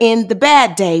good in the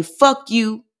bad day. Fuck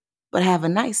you, but have a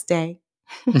nice day.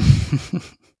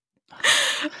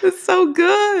 It's so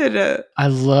good. I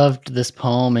loved this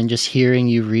poem, and just hearing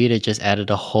you read it just added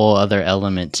a whole other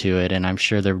element to it. And I'm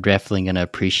sure they're definitely going to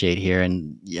appreciate here.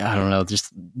 And yeah, I don't know,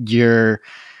 just you're,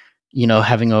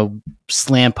 having a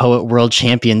slam poet world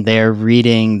champion there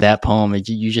reading that poem,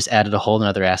 you just added a whole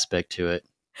nother aspect to it.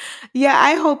 Yeah,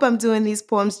 I hope I'm doing these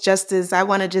poems justice. I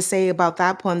want to just say about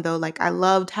that poem though, like I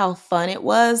loved how fun it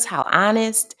was, how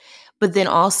honest, but then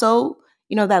also,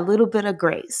 that little bit of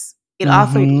grace. It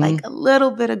offered like Mm-hmm. a little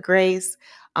bit of grace.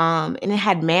 And it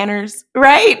had manners,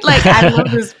 right? Like I love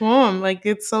this poem. Like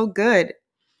it's so good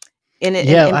and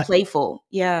Yeah, playful.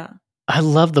 Yeah. I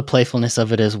love the playfulness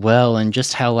of it as well, and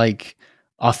just how like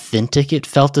authentic it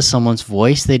felt to someone's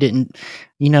voice. They didn't,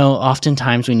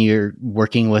 oftentimes when you're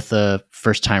working with a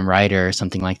first time writer or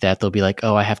something like that, they'll be like,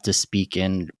 "Oh, I have to speak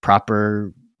in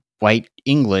proper white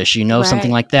English," something Right.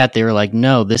 like that. They were like,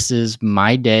 "No, this is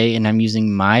my day, and I'm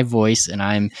using my voice, and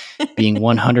I'm being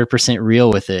 100%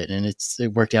 real with it," and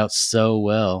it worked out so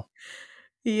well.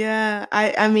 Yeah,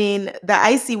 I mean, the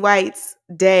icy whites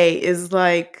day is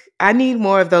like I need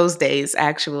more of those days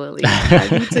actually. I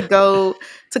need to go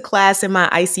to class in my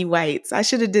icy whites. I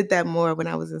should have did that more when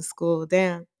I was in school.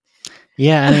 Damn.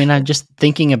 Yeah, I mean, I'm just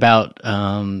thinking about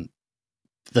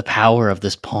the power of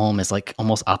this poem is like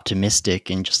almost optimistic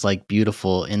and just like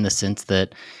beautiful in the sense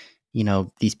that,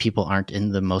 these people aren't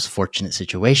in the most fortunate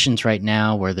situations right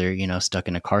now where they're, stuck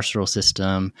in a carceral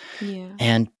system.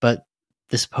 Yeah. But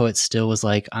this poet still was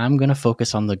like, I'm going to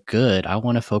focus on the good. I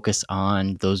want to focus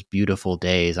on those beautiful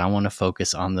days. I want to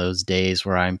focus on those days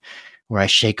where I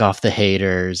shake off the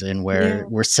haters and where Yeah.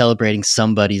 we're celebrating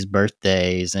somebody's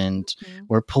birthdays and Mhm.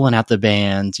 we're pulling out the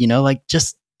bands, like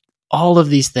just all of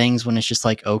these things when it's just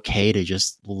like okay to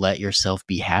just let yourself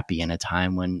be happy in a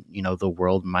time when, the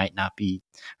world might not be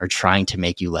or trying to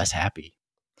make you less happy.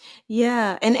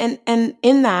 Yeah, and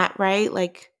in that, right,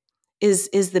 like, is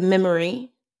the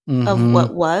memory of Mhm.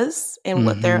 what was and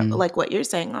what they're Mhm. like what you're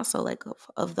saying also, like,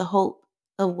 of the hope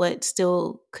of what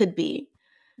still could be.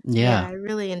 Yeah, Yeah. I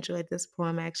really enjoyed this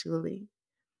poem, actually.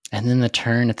 And then the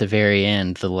turn at the very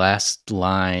end, the last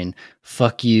line,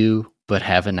 "Fuck you, but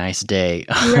have a nice day."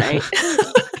 Right?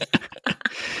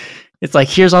 It's like,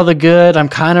 "Here's all the good, I'm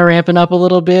kinda ramping up a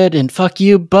little bit, and fuck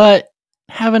you, but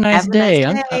have a nice Have a nice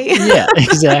day." day. Yeah,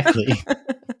 exactly.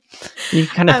 You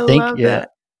kinda I think love yeah. that.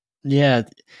 Yeah,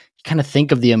 kind of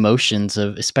think of the emotions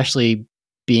of especially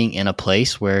being in a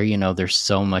place where, there's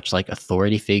so much like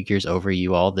authority figures over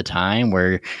you all the time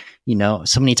where,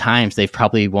 so many times they've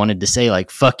probably wanted to say like,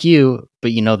 fuck you,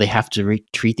 but, they have to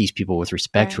treat these people with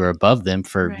respect who are Right, above them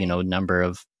for, right, a number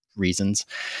of reasons.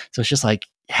 So it's just like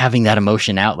having that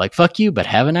emotion out like, fuck you, but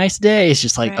have a nice day. It's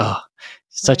just like, right, oh,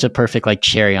 such a right. perfect like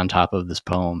cherry on top of this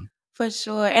poem. For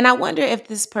sure, and I wonder if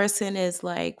this person is,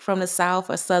 like, from the South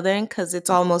or Southern, because it's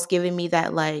almost giving me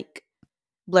that, like,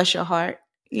 bless your heart,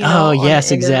 Oh, on the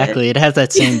yes, end of it. exactly. It has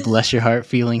that same bless your heart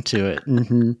feeling to it.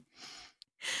 Hmm.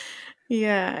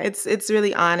 Yeah, it's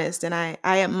really honest, and I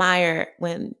admire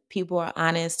when people are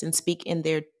honest and speak in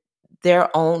their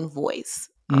own voice,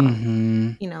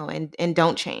 Hmm. and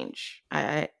don't change.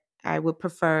 I would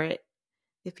prefer it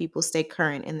if people stay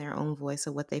current in their own voice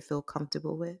of what they feel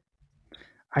comfortable with.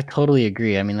 I totally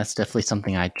agree. I mean, that's definitely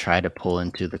something I try to pull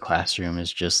into the classroom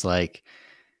is just like,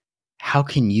 how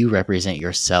can you represent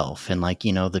yourself? And like,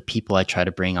 the people I try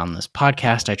to bring on this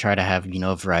podcast, I try to have,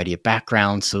 a variety of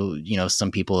backgrounds. So,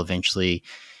 some people eventually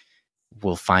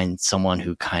will find someone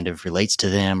who kind of relates to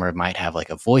them or might have like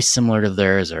a voice similar to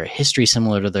theirs or a history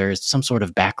similar to theirs, some sort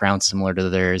of background similar to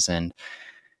theirs. And,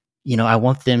 I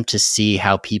want them to see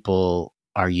how people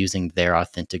are using their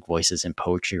authentic voices in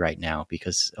poetry right now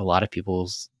because a lot of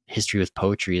people's history with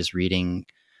poetry is reading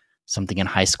something in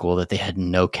high school that they had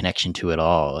no connection to at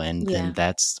all. And then Yeah,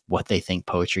 that's what they think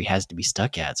poetry has to be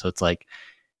stuck at. So it's like,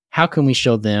 how can we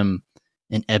show them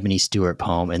an Ebony Stewart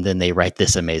poem and then they write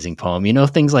this amazing poem?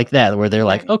 Things like that where they're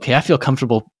like, right. okay, I feel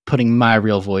comfortable putting my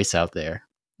real voice out there.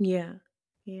 Yeah,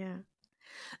 yeah.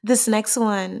 This next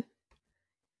one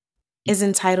is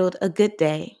entitled "A Good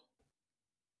Day."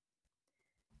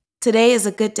 Today is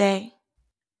a good day.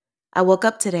 I woke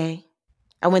up today.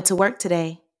 I went to work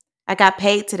today. I got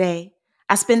paid today.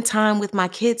 I spent time with my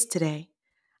kids today.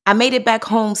 I made it back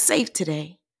home safe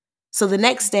today. So the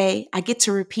next day, I get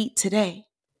to repeat today.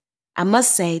 I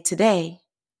must say, today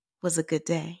was a good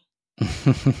day.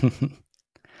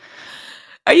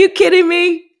 Are you kidding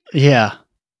me? Yeah.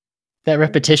 That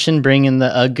repetition, bringing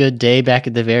the "a good day" back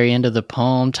at the very end of the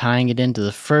poem, tying it into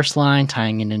the first line,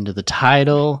 tying it into the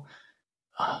title.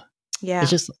 It's Yeah,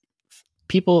 just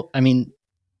people, I mean,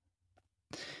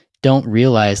 don't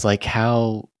realize like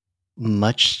how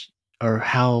much or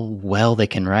how well they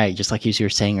can write. Just like you were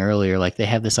saying earlier, like they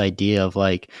have this idea of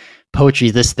like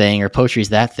poetry this thing or poetry's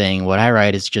that thing. What I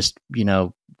write is just,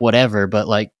 whatever. But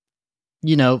like,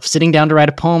 sitting down to write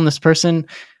a poem, this person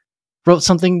wrote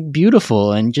something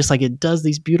beautiful and just like it does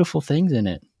these beautiful things in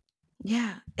it.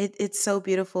 yeah. It's so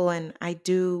beautiful, and I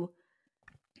do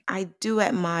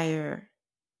admire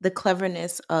the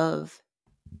cleverness of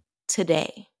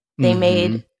today. They Mm-hmm.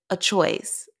 made a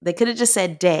choice. They could have just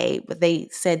said day, but they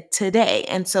said today.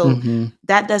 And so Mm-hmm.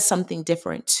 that does something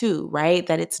different too, right?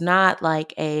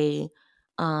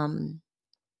 Um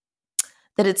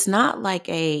that it's not like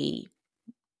a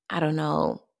I don't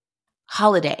know,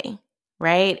 holiday,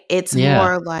 right? It's Yeah.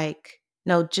 more like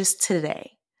no, just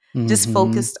today. Just Mm-hmm.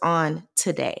 focused on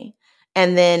today.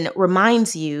 And then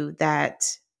reminds you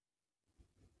that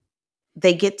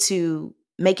they get to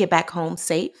make it back home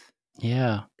safe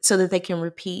Yeah. so that they can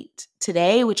repeat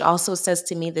today, which also says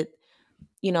to me that,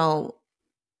 you know,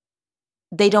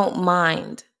 they don't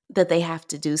mind that they have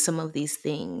to do some of these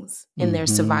things in their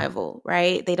Mm-hmm. survival,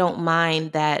 right? They don't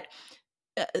mind that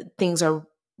things are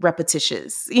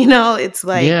repetitious. It's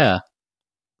like Yeah.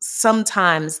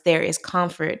 sometimes there is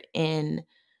comfort in,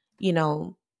 you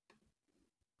know,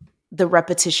 the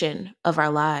repetition of our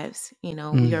lives. You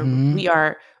know, Mm-hmm. we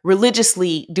are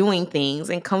religiously doing things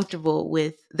and comfortable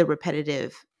with the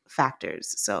repetitive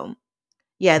factors. So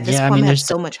yeah, this Yeah, I poem mean, had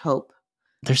so much hope.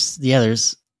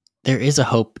 there is a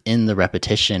hope in the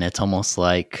repetition. It's almost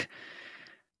like,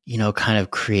 kind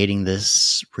of creating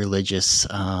this religious,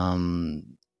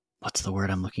 what's the word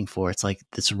I'm looking for? It's like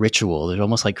this ritual. It's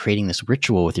almost like creating this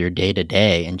ritual with your day to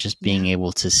day, and just being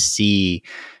able to see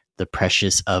the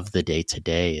precious of the day to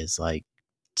day is like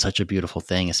such a beautiful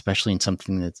thing, especially in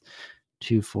something that's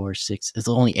 2, 4, 6. It's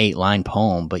only 8-line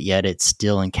poem, but yet it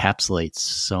still encapsulates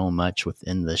so much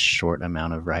within this short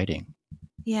amount of writing.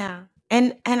 Yeah.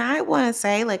 And I want to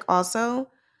say, like, also,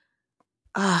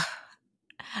 uh,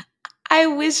 I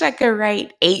wish I could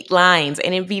write 8 lines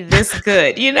and it'd be this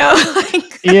good, you know?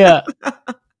 Like, Yeah.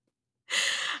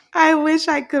 I wish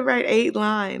I could write 8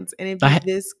 lines and it'd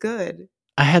be this good.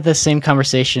 I had the same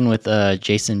conversation with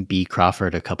Jason B.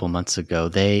 Crawford a couple months ago.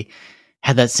 They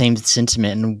had that same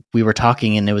sentiment, and we were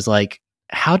talking, and it was like,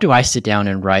 how do I sit down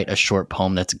and write a short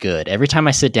poem that's good? Every time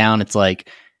I sit down, it's like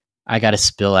I got to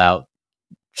spill out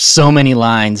so many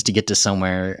lines to get to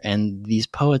somewhere. And these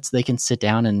poets, they can sit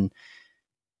down and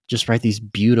just write these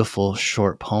beautiful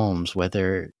short poems,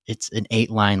 whether it's an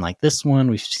 8-line like this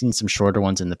one. We've seen some shorter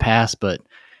ones in the past, but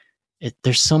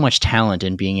there's so much talent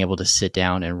in being able to sit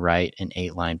down and write an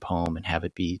 8-line poem and have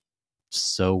it be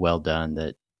so well done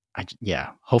that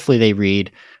hopefully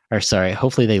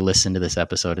hopefully they listen to this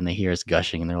episode and they hear us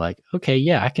gushing and they're like, okay,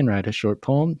 yeah, I can write a short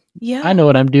poem. Yeah. I know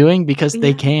what I'm doing, because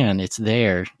they can. It's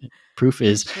there. Proof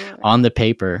is on the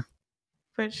paper.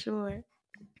 For sure.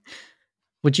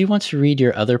 Would you want to read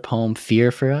your other poem,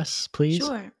 Fear, for us, please?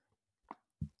 Sure.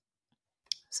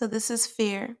 So this is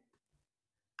Fear.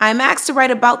 I am asked to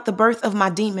write about the birth of my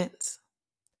demons,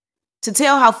 to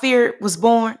tell how fear was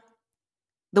born,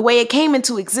 the way it came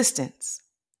into existence.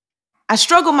 I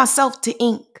struggle myself to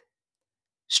ink,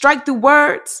 strike through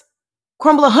words,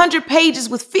 crumble 100 pages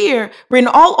with fear written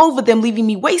all over them, leaving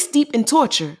me waist deep in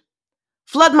torture.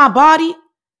 Flood my body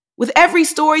with every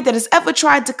story that has ever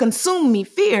tried to consume me.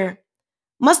 Fear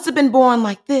must have been born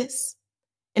like this.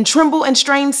 And tremble and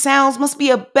strange sounds must be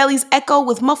a belly's echo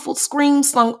with muffled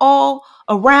screams slung all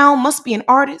around. Must be an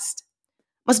artist.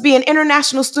 Must be an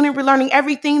international student relearning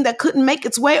everything that couldn't make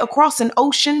its way across an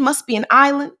ocean. Must be an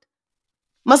island.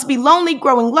 Must be lonely,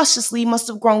 growing lusciously. Must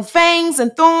have grown fangs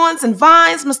and thorns and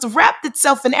vines. Must have wrapped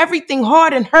itself in everything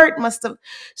hard and hurt. Must have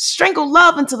strangled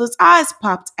love until its eyes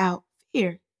popped out.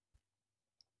 Fear.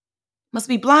 Must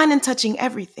be blind and touching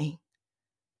everything.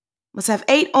 Must have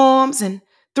 8 arms and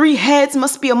 3 heads.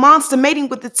 Must be a monster mating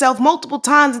with itself multiple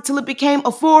times until it became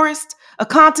a forest, a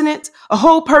continent, a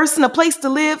whole person, a place to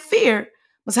live. Fear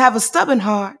must have a stubborn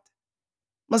heart.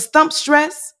 Must thump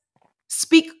stress,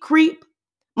 speak creep.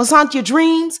 Must haunt your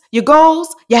dreams, your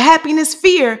goals, your happiness.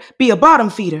 Fear be a bottom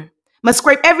feeder. Must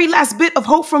scrape every last bit of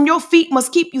hope from your feet.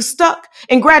 Must keep you stuck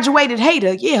and graduated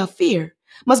hater. Yeah, fear.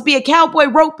 Must be a cowboy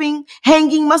roping,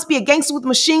 hanging. Must be a gangster with a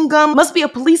machine gun. Must be a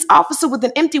police officer with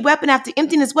an empty weapon after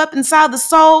emptying his weapon inside the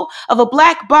soul of a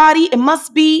black body. It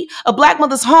must be a black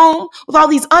mother's home with all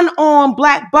these unarmed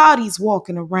black bodies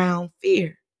walking around.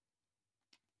 Fear.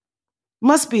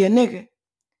 Must be a nigga.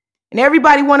 And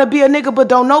everybody want to be a nigga, but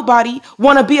don't nobody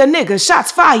want to be a nigga. Shots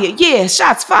fired. Yeah,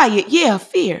 shots fired. Yeah,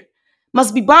 fear.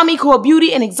 Must be Bommy, called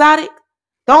beauty and exotic.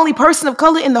 The only person of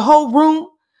color in the whole room.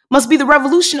 Must be the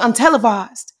revolution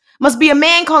untelevised. Must be a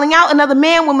man calling out another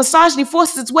man when misogyny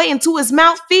forces its way into his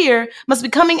mouth. Fear must be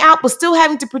coming out but still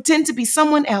having to pretend to be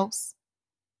someone else.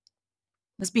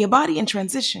 Must be a body in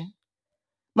transition.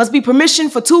 Must be permission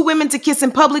for 2 women to kiss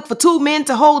in public, for 2 men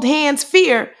to hold hands.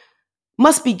 Fear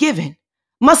must be given.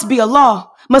 Must be a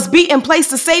law. Must be in place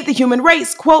to save the human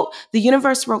race. Quote, the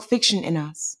universe wrote fiction in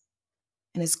us,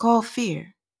 and it's called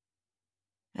fear.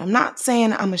 And I'm not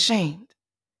saying I'm ashamed.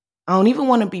 I don't even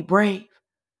want to be brave.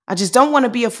 I just don't want to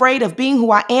be afraid of being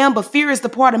who I am, but fear is the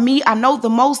part of me I know the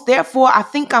most. Therefore, I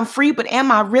think I'm free, but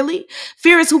am I really?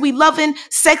 Fear is who we loving,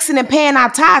 sexing, and paying our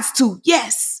tithes to.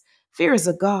 Yes, fear is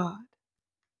a God,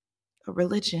 a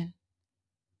religion,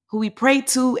 who we pray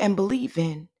to and believe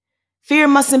in. Fear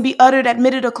mustn't be uttered,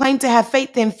 admitted, or claimed to have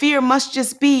faith in. Fear must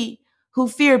just be who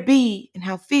fear be and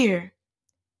how fear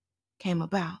came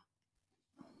about.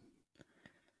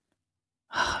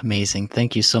 Amazing.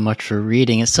 Thank you so much for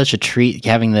reading. It's such a treat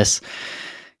having this,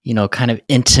 kind of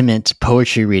intimate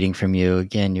poetry reading from you.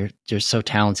 Again, you're so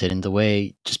talented, and the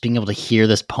way just being able to hear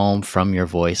this poem from your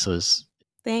voice was.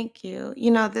 Thank you.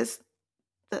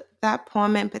 That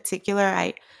poem in particular,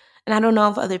 and I don't know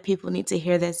if other people need to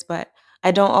hear this, but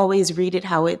I don't always read it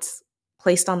how it's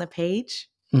placed on the page.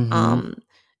 Mm-hmm.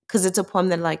 Because it's a poem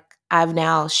that I've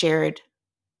now shared,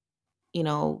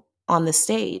 on the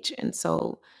stage. And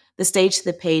so the stage to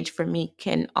the page for me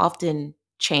can often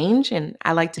change, and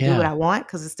I like to do what Yeah. I want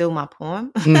because it's still my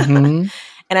poem. Mm-hmm.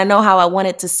 And I know how I want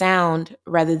it to sound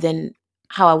rather than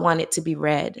how I want it to be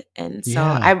read. And so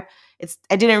Yeah.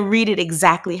 I didn't read it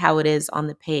exactly how it is on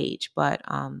the page, but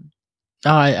Oh,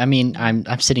 I mean, yeah.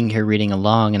 I'm sitting here reading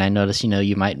along, and I notice,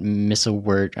 you might miss a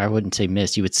word. I wouldn't say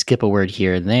miss. You would skip a word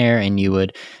here and there, and you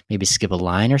would maybe skip a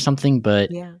line or something.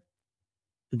 But Yeah.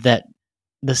 that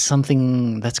there's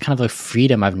something that's kind of a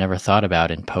freedom I've never thought about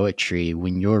in poetry.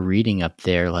 When you're reading up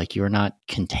there, like, you're not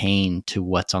contained to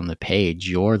what's on the page.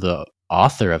 You're the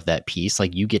author of that piece.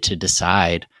 Like, you get to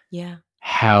decide Yeah.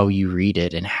 how you read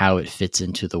it and how it fits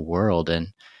into the world.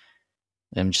 And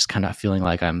I'm just kind of feeling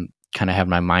like I'm kind of have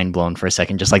my mind blown for a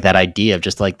second, just like that idea of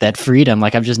just like that freedom.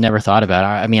 Like, I've just never thought about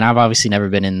it. I mean, I've obviously never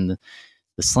been in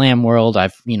the slam world.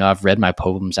 I've read my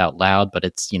poems out loud, but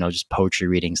it's, just poetry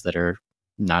readings that are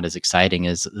not as exciting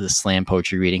as the slam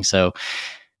poetry reading. So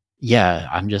yeah,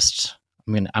 I'm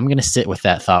gonna sit with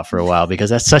that thought for a while, because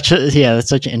that's such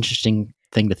an interesting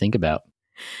thing to think about.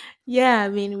 Yeah, I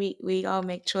mean, we all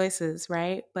make choices,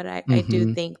 right? But I do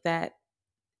Mm-hmm. think that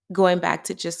going back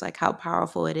to just like how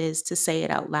powerful it is to say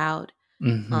it out loud,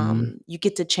 Mm-hmm. you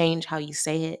get to change how you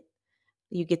say it.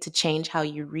 You get to change how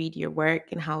you read your work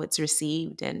and how it's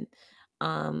received. And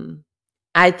um,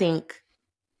 I think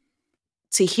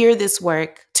to hear this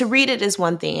work, to read it is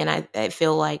one thing. And I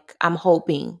feel like I'm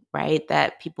hoping, right,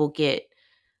 that people get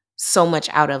so much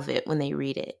out of it when they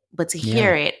read it. But to Yeah,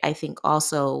 hear it, I think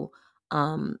also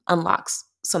unlocks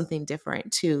something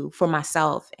different too for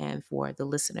myself and for the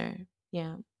listener.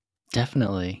 Yeah.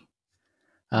 definitely.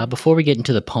 Yeah. Before we get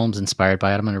into the poems inspired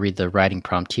by it, I'm going to read the writing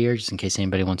prompt here, just in case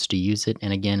anybody wants to use it.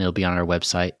 And again, it'll be on our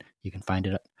website. You can find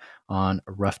it on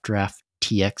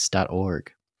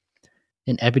roughdrafttx.org.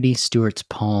 In Ebony Stewart's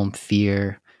poem,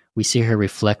 Fear, we see her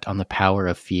reflect on the power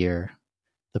of fear.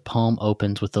 The poem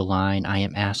opens with the line, I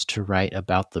am asked to write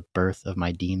about the birth of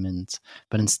my demons.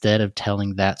 But instead of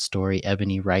telling that story,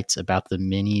 Ebony writes about the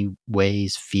many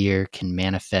ways fear can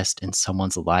manifest in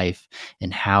someone's life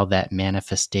and how that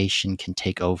manifestation can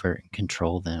take over and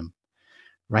control them.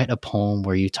 Write a poem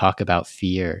where you talk about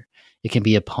fear. It can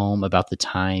be a poem about the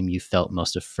time you felt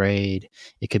most afraid.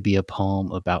 It could be a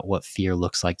poem about what fear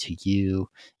looks like to you.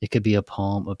 It could be a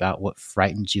poem about what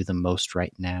frightens you the most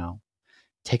right now.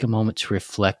 Take a moment to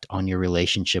reflect on your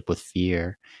relationship with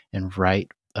fear and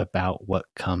write about what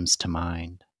comes to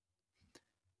mind.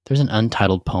 There's an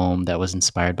untitled poem that was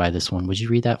inspired by this one. Would you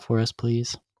read that for us,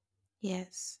 please?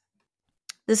 Yes.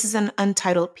 This is an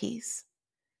untitled piece.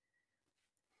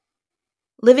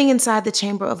 Living inside the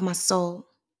chamber of my soul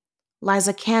lies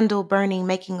a candle burning,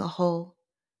 making a hole,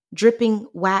 dripping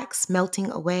wax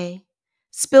melting away,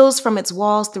 spills from its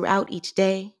walls throughout each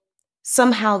day.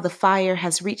 Somehow the fire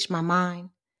has reached my mind,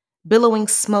 billowing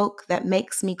smoke that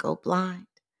makes me go blind.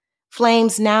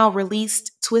 Flames now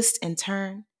released twist and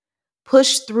turn,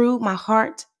 push through my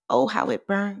heart, oh how it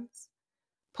burns.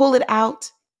 Pull it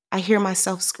out, I hear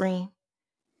myself scream.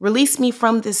 Release me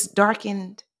from this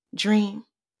darkened dream.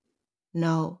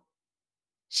 No,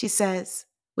 she says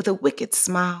with a wicked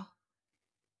smile.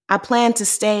 I plan to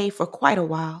stay for quite a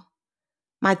while.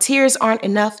 My tears aren't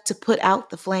enough to put out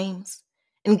the flames.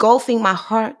 Engulfing my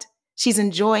heart, she's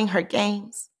enjoying her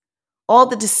games. All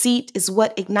the deceit is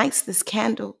what ignites this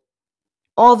candle.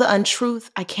 All the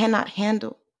untruth I cannot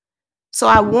handle. So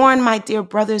I warn my dear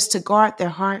brothers to guard their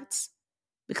hearts,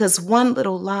 because one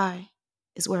little lie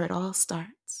is where it all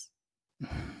starts.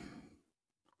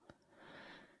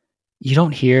 You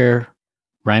don't hear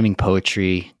rhyming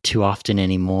poetry too often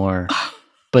anymore,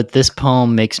 but this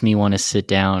poem makes me want to sit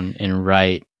down and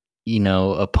write,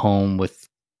 a poem with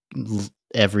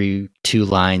every two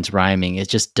lines rhyming. It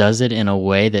just does it in a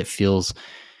way that feels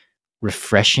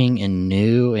refreshing and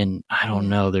new. And I don't Yeah.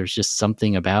 know, there's just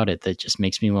something about it that just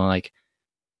makes me want, like,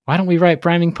 why don't we write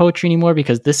rhyming poetry anymore?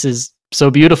 Because this is so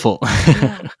beautiful.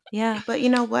 Yeah. Yeah. But you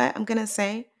know what I'm going to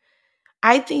say?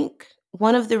 I think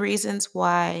one of the reasons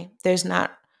why there's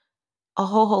not a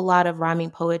whole lot of rhyming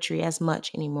poetry as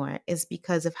much anymore is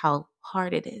because of how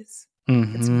hard it is.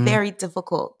 It's Mm-hmm. very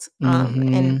difficult.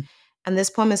 Mm-hmm. And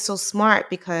this poem is so smart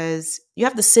because you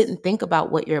have to sit and think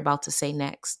about what you're about to say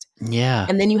next. Yeah.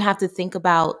 And then you have to think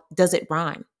about, does it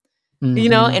rhyme?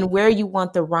 Mm-hmm. And where you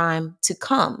want the rhyme to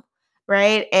come,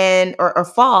 right? And or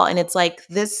fall. And it's like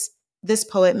this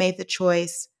poet made the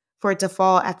choice for it to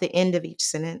fall at the end of each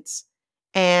sentence.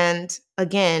 And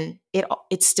again,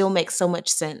 it still makes so much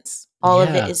sense. All of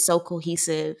it Yeah. is so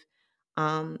cohesive,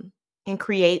 and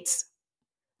creates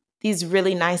these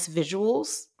really nice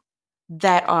visuals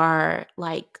that are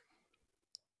like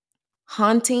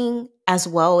haunting as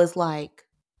well as like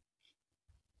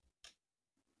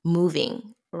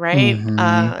moving, right?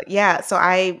 Mm-hmm. Yeah, so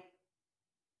I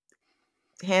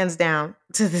hands down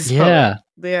to this poet. Yeah.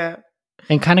 Yeah.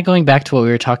 And kind of going back to what we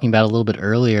were talking about a little bit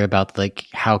earlier about like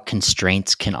how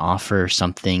constraints can offer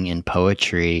something in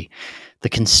poetry, the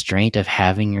constraint of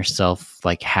having yourself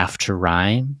like have to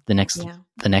rhyme Yeah.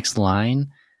 the next line.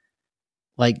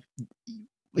 Like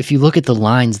if you look at the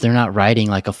lines, they're not writing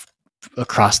like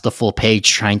across the full page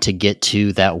trying to get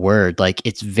to that word. Like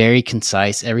it's very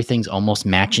concise. Everything's almost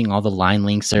matching. All the line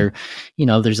links are,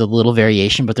 there's a little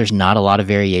variation, but there's not a lot of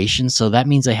variation. So that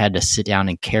means I had to sit down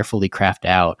and carefully craft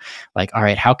out like, all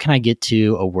right, how can I get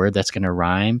to a word that's going to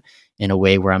rhyme in a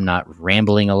way where I'm not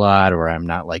rambling a lot or I'm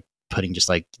not like putting just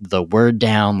like the word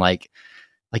down. Like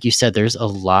you said, there's a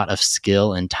lot of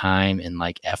skill and time and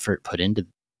like effort put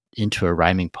into a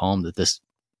rhyming poem that this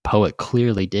poet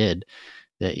clearly did.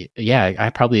 That, yeah, I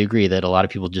probably agree that a lot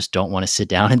of people just don't want to sit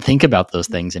down and think about those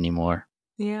things anymore.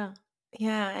 Yeah.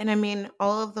 Yeah. And I mean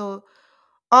all of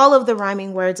the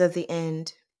rhyming words at the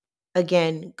end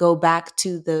again go back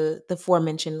to the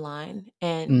forementioned line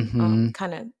and Mm-hmm.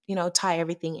 kind of, tie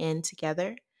everything in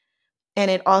together.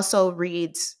 And it also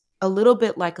reads a little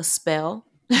bit like a spell.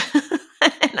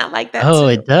 And I like that Oh, too.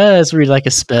 it does read like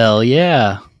a spell.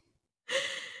 Yeah.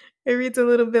 It reads a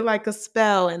little bit like a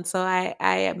spell. And so I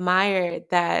admire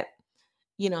that,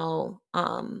 you know,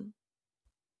 um,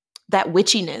 that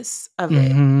witchiness of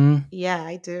it. Mm-hmm. Yeah,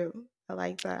 I do. I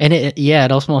like that. And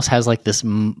it almost has like this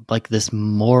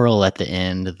moral at the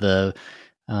end.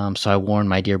 So I warn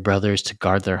my dear brothers to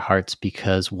guard their hearts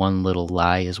because one little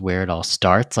lie is where it all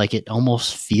starts. Like it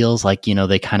almost feels like,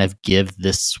 they kind of give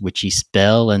this witchy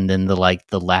spell and then the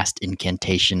last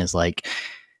incantation is like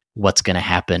what's going to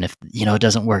happen if, it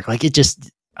doesn't work. Like it just,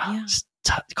 Yeah.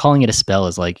 calling it a spell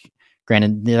is like,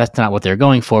 granted, that's not what they're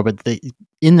going for, but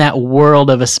in that world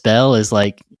of a spell is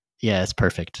like, yeah, it's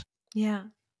perfect. Yeah.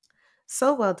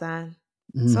 So well done.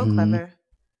 So Mm-hmm. clever.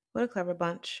 What a clever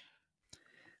bunch.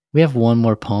 We have one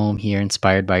more poem here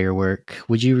inspired by your work.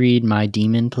 Would you read My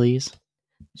Demon, please?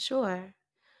 Sure.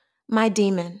 My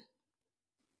demon.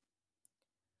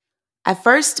 I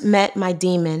first met my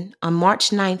demon on March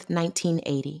 9th,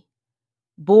 1980.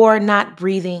 Bored, not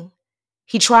breathing,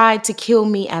 he tried to kill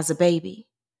me as a baby.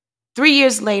 3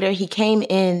 years later, he came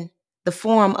in the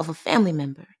form of a family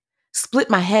member, split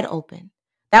my head open.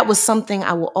 That was something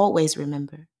I will always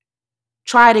remember.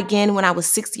 Tried again when I was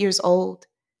 6 years old.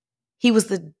 He was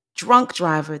the drunk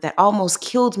driver that almost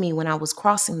killed me when I was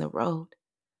crossing the road.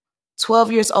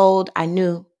 12 years old, I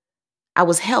knew I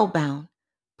was hellbound,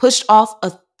 pushed off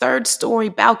a third-story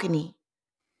balcony.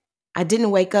 I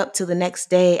didn't wake up till the next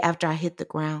day after I hit the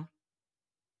ground.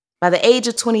 By the age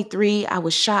of 23, I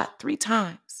was shot 3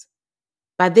 times.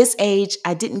 By this age,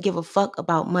 I didn't give a fuck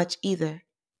about much either.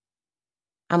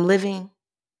 I'm living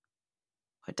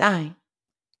or dying.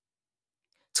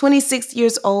 26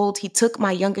 years old, he took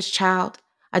my youngest child.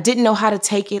 I didn't know how to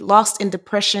take it, lost in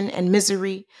depression and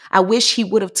misery. I wish he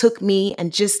would have took me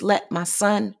and just let my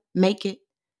son make it.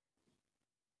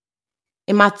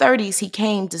 In my 30s, he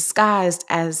came disguised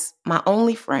as my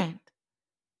only friend.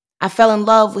 I fell in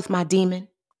love with my demon.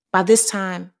 By this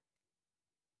time,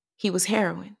 he was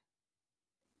heroin.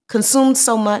 Consumed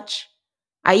so much,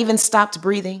 I even stopped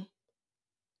breathing.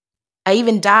 I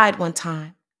even died one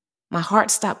time. My heart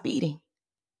stopped beating.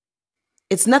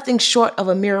 It's nothing short of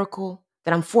a miracle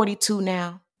that I'm 42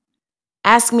 now.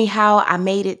 Ask me how I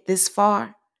made it this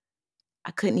far.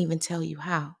 I couldn't even tell you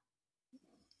how.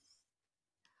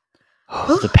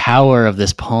 Oh, the power of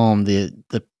this poem,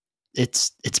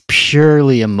 it's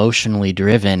purely emotionally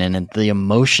driven, and the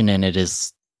emotion in it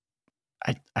is,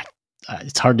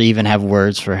 it's hard to even have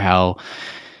words for how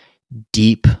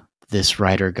deep this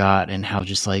writer got, and how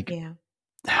just like Yeah.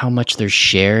 how much they're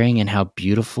sharing, and how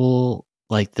beautiful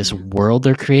like this world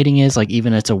they're creating is. Like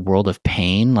even it's a world of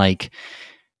pain. Like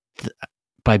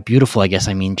by beautiful, I guess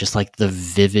I mean just like the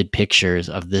vivid pictures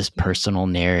of this personal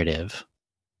narrative.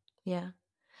 Yeah.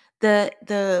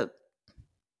 The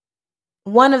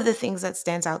one of the things that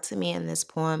stands out to me in this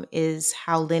poem is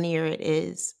how linear it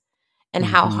is and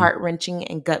how Mm-hmm. heart-wrenching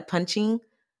and gut-punching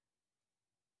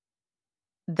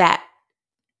that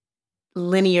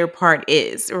linear part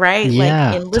is, right? Like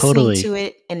Yeah, in listening totally. to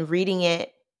it and reading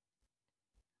it,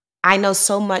 I know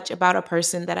so much about a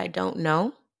person that I don't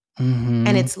know, and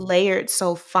Mm-hmm. it's layered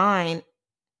so fine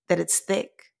that it's thick.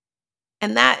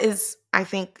 And that is, I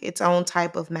think, its own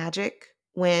type of magic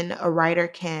when a writer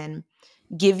can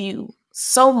give you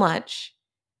so much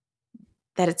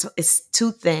that it's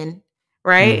too thin,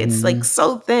 right? It's like Mm-hmm.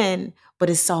 so thin, but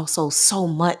it's also so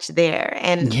much there.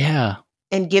 And Yeah.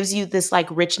 and gives you this like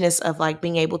richness of like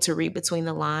being able to read between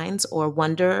the lines or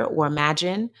wonder or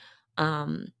imagine.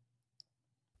 Um,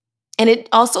 and it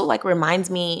also like reminds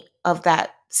me of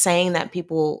that saying that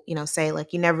people, say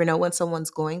like you never know what someone's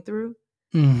going through.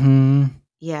 Mm-hmm.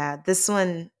 Yeah, this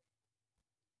one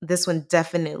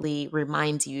definitely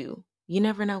reminds you, you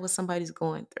never know what somebody's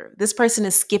going through. This person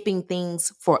is skipping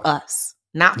things for us,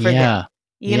 not for them. Yeah.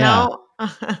 You Yeah. know?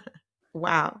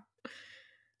 Wow.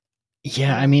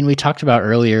 Yeah. I Yeah. mean, we talked about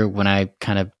earlier when I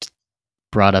kind of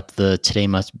brought up the today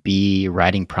must be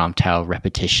writing prompt, how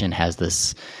repetition has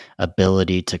this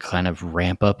ability to kind of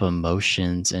ramp up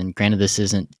emotions. And granted, this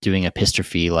isn't doing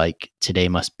epistrophe like today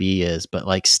must be is, but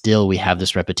like still we have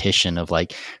this repetition of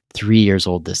like 3 years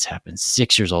old, this happened,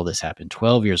 6 years old, this happened,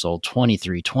 12 years old,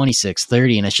 23, 26,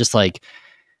 30. And it's just like,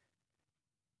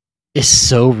 it's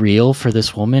so real for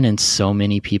this woman and so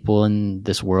many people in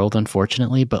this world,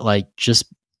 unfortunately. But like just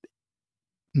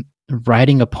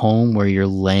writing a poem where you're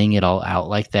laying it all out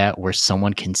like that, where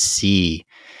someone can see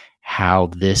how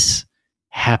this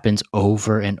happens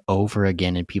over and over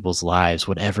again in people's lives,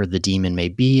 whatever the demon may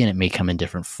be, and it may come in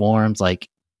different forms. Like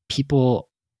people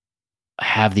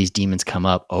have these demons come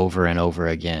up over and over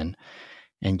again,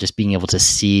 and just being able to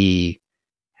see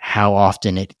how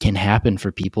often it can happen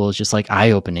for people is just like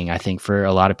eye-opening, I think, for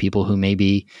a lot of people who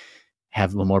maybe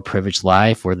have a more privileged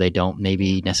life where they don't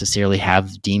maybe necessarily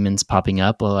have demons popping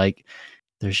up. But like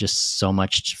there's just so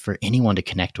much for anyone to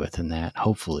connect with in that,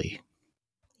 hopefully.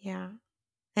 Yeah.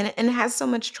 And it has so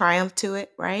much triumph to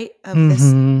it, right? Of this,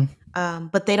 Mm-hmm.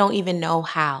 but they don't even know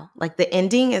how. Like the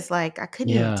ending is like, I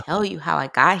couldn't even Yeah. tell you how I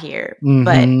got here,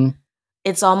 but Mm-hmm.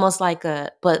 it's almost like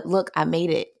but look, I made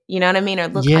it. You know what I mean? Or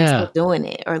look, I'm still Yeah. doing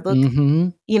it. Or look, Mm-hmm.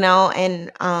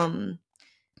 and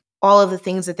all of the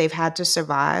things that they've had to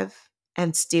survive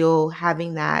and still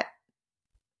having that,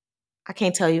 I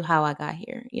can't tell you how I got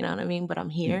here. You know what I mean? But I'm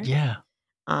here. Yeah.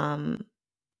 Um,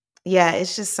 yeah,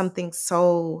 it's just something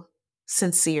so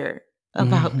sincere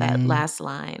about that Mm-hmm. last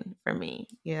line for me.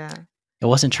 Yeah. It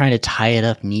wasn't trying to tie it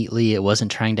up neatly. It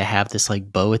wasn't trying to have this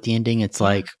like bow at the ending. It's Yeah.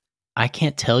 like, I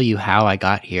can't tell you how I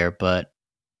got here, but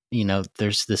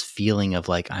there's this feeling of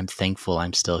like, I'm thankful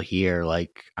I'm still here.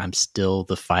 Like I'm still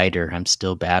the fighter. I'm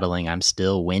still battling. I'm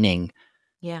still winning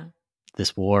Yeah.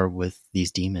 this war with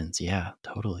these demons. Yeah,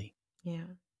 totally. Yeah.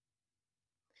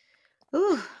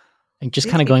 Ooh, And just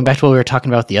these kind of going back people. to what we were talking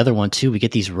about with the other one too, we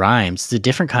get these rhymes. It's a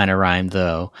different kind of rhyme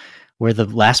though, where the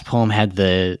last poem had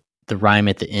the rhyme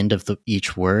at the end of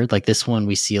each word. Like this one,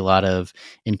 we see a lot of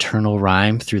internal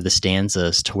rhyme through the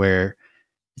stanzas, to where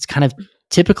it's kind of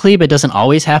typically, but doesn't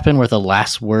always happen, where the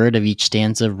last word of each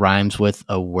stanza rhymes with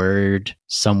a word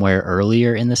somewhere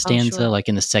earlier in the Oh, stanza. sure. Like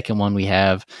in the second one, we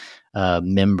have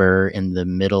member in the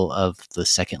middle of the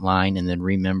second line, and then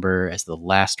remember as the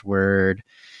last word.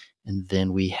 And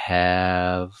then we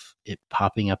have it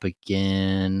popping up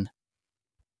again,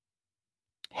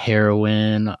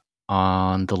 heroin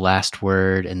on the last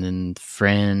word, and then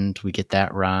friend, we get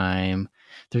that rhyme.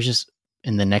 There's just,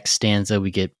 in the next stanza,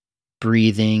 we get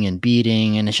breathing and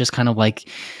beating, and it's just kind of like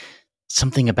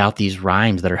something about these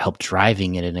rhymes that are help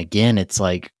driving it. And again, it's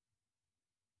like,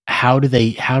 how did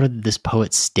this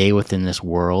poet stay within this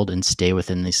world and stay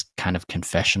within this kind of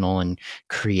confessional and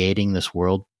creating this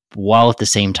world while at the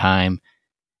same time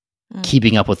Mm.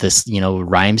 keeping up with this,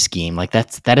 rhyme scheme? Like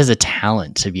that is a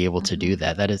talent to be able to do Mhm.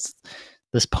 that.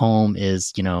 This poem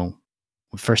is, the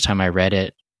first time I read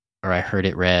it or I heard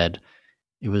it read,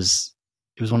 it was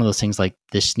one of those things like,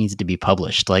 this needs to be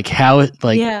published. Like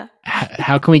Yeah,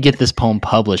 how can we get this poem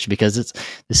published? Because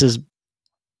this is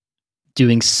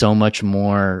doing so much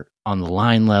more on the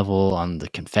line level, on the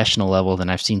confessional level, than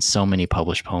I've seen so many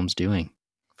published poems doing.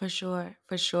 for sure,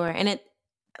 for sure. And it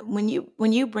when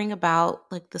you bring about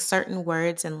like the certain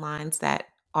words and lines that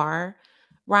are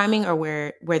rhyming or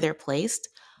where they're placed,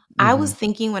 I Mm-hmm. was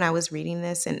thinking when I was reading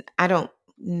this, and I don't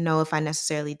know if I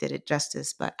necessarily did it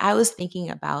justice, but I was thinking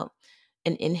about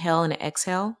an inhale and an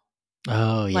exhale.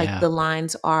 Oh Like yeah. the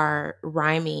lines are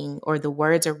rhyming or the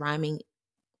words are rhyming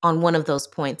on one of those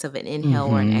points of an inhale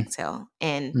or an Mm-hmm. exhale.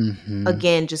 And Mm-hmm.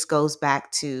 again, just goes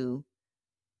back to,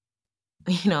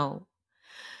 you know,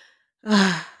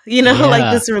 like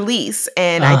Yeah. this release.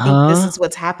 And I think this Uh-huh. is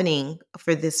what's happening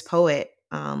for this poet.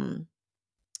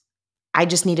 I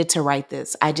just needed to write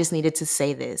this. I just needed to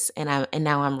say this, and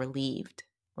now I'm relieved,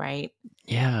 right?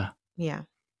 Yeah. Yeah.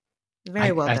 Very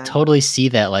I, well I done. totally see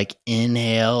that, like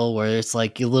inhale where it's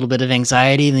like a little bit of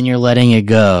anxiety, then you're letting it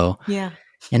go. Yeah.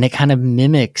 And it kind of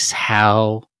mimics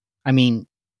how, I mean,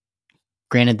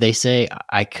 granted, they say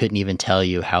I couldn't even tell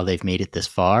you how they've made it this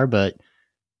far, but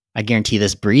I guarantee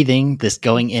this breathing, this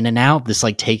going in and out, this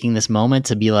like taking this moment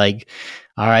to be like,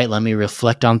 all right, let me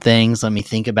reflect on things. Let me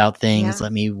think about things. Yeah.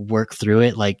 Let me work through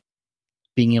it. Like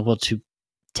being able to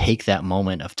take that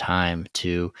moment of time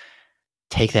to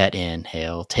take that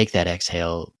inhale, take that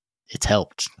exhale. It's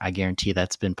helped. I guarantee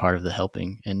that's been part of the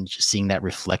helping, and just seeing that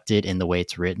reflected in the way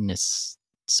it's written is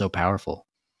so powerful.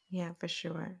 Yeah, for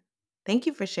sure. Thank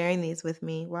you for sharing these with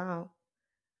me. Wow.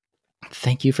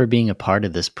 Thank you for being a part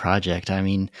of this project. I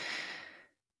mean,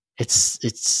 it's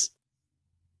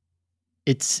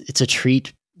a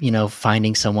treat,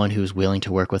 finding someone who's willing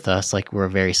to work with us. Like, we're a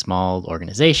very small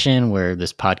organization where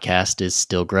this podcast is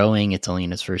still growing. It's only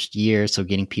in its first year. So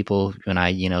getting people, when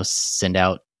I, send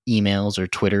out emails or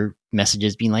Twitter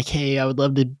messages being like, hey, I would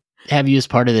love to have you as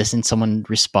part of this, and someone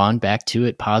respond back to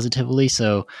it positively.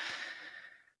 So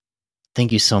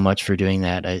thank you so much for doing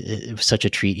that. It was such a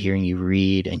treat hearing you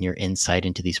read and your insight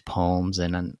into these poems.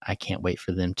 And I can't wait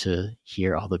for them to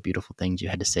hear all the beautiful things you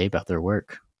had to say about their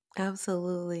work.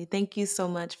 Absolutely. Thank you so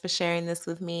much for sharing this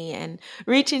with me and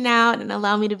reaching out and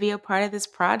allow me to be a part of this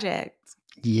project.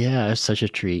 Yeah, it was such a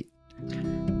treat.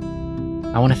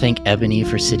 I want to thank Ebony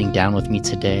for sitting down with me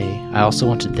today. I also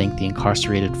want to thank the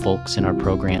incarcerated folks in our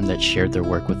program that shared their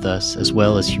work with us, as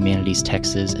well as Humanities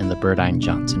Texas and the Burdine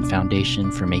Johnson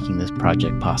Foundation for making this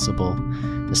project possible.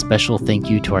 A special thank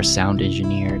you to our sound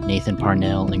engineer, Nathan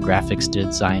Parnell, and graphics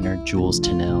designer, Jules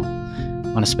Tennell.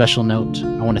 On a special note,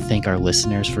 I want to thank our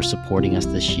listeners for supporting us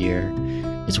this year.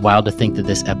 It's wild to think that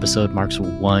this episode marks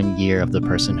 1 year of the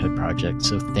Personhood Project,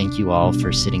 so thank you all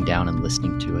for sitting down and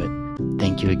listening to it.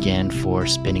 Thank you again for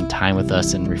spending time with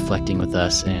us and reflecting with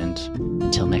us, and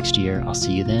until next year, I'll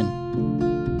see you then.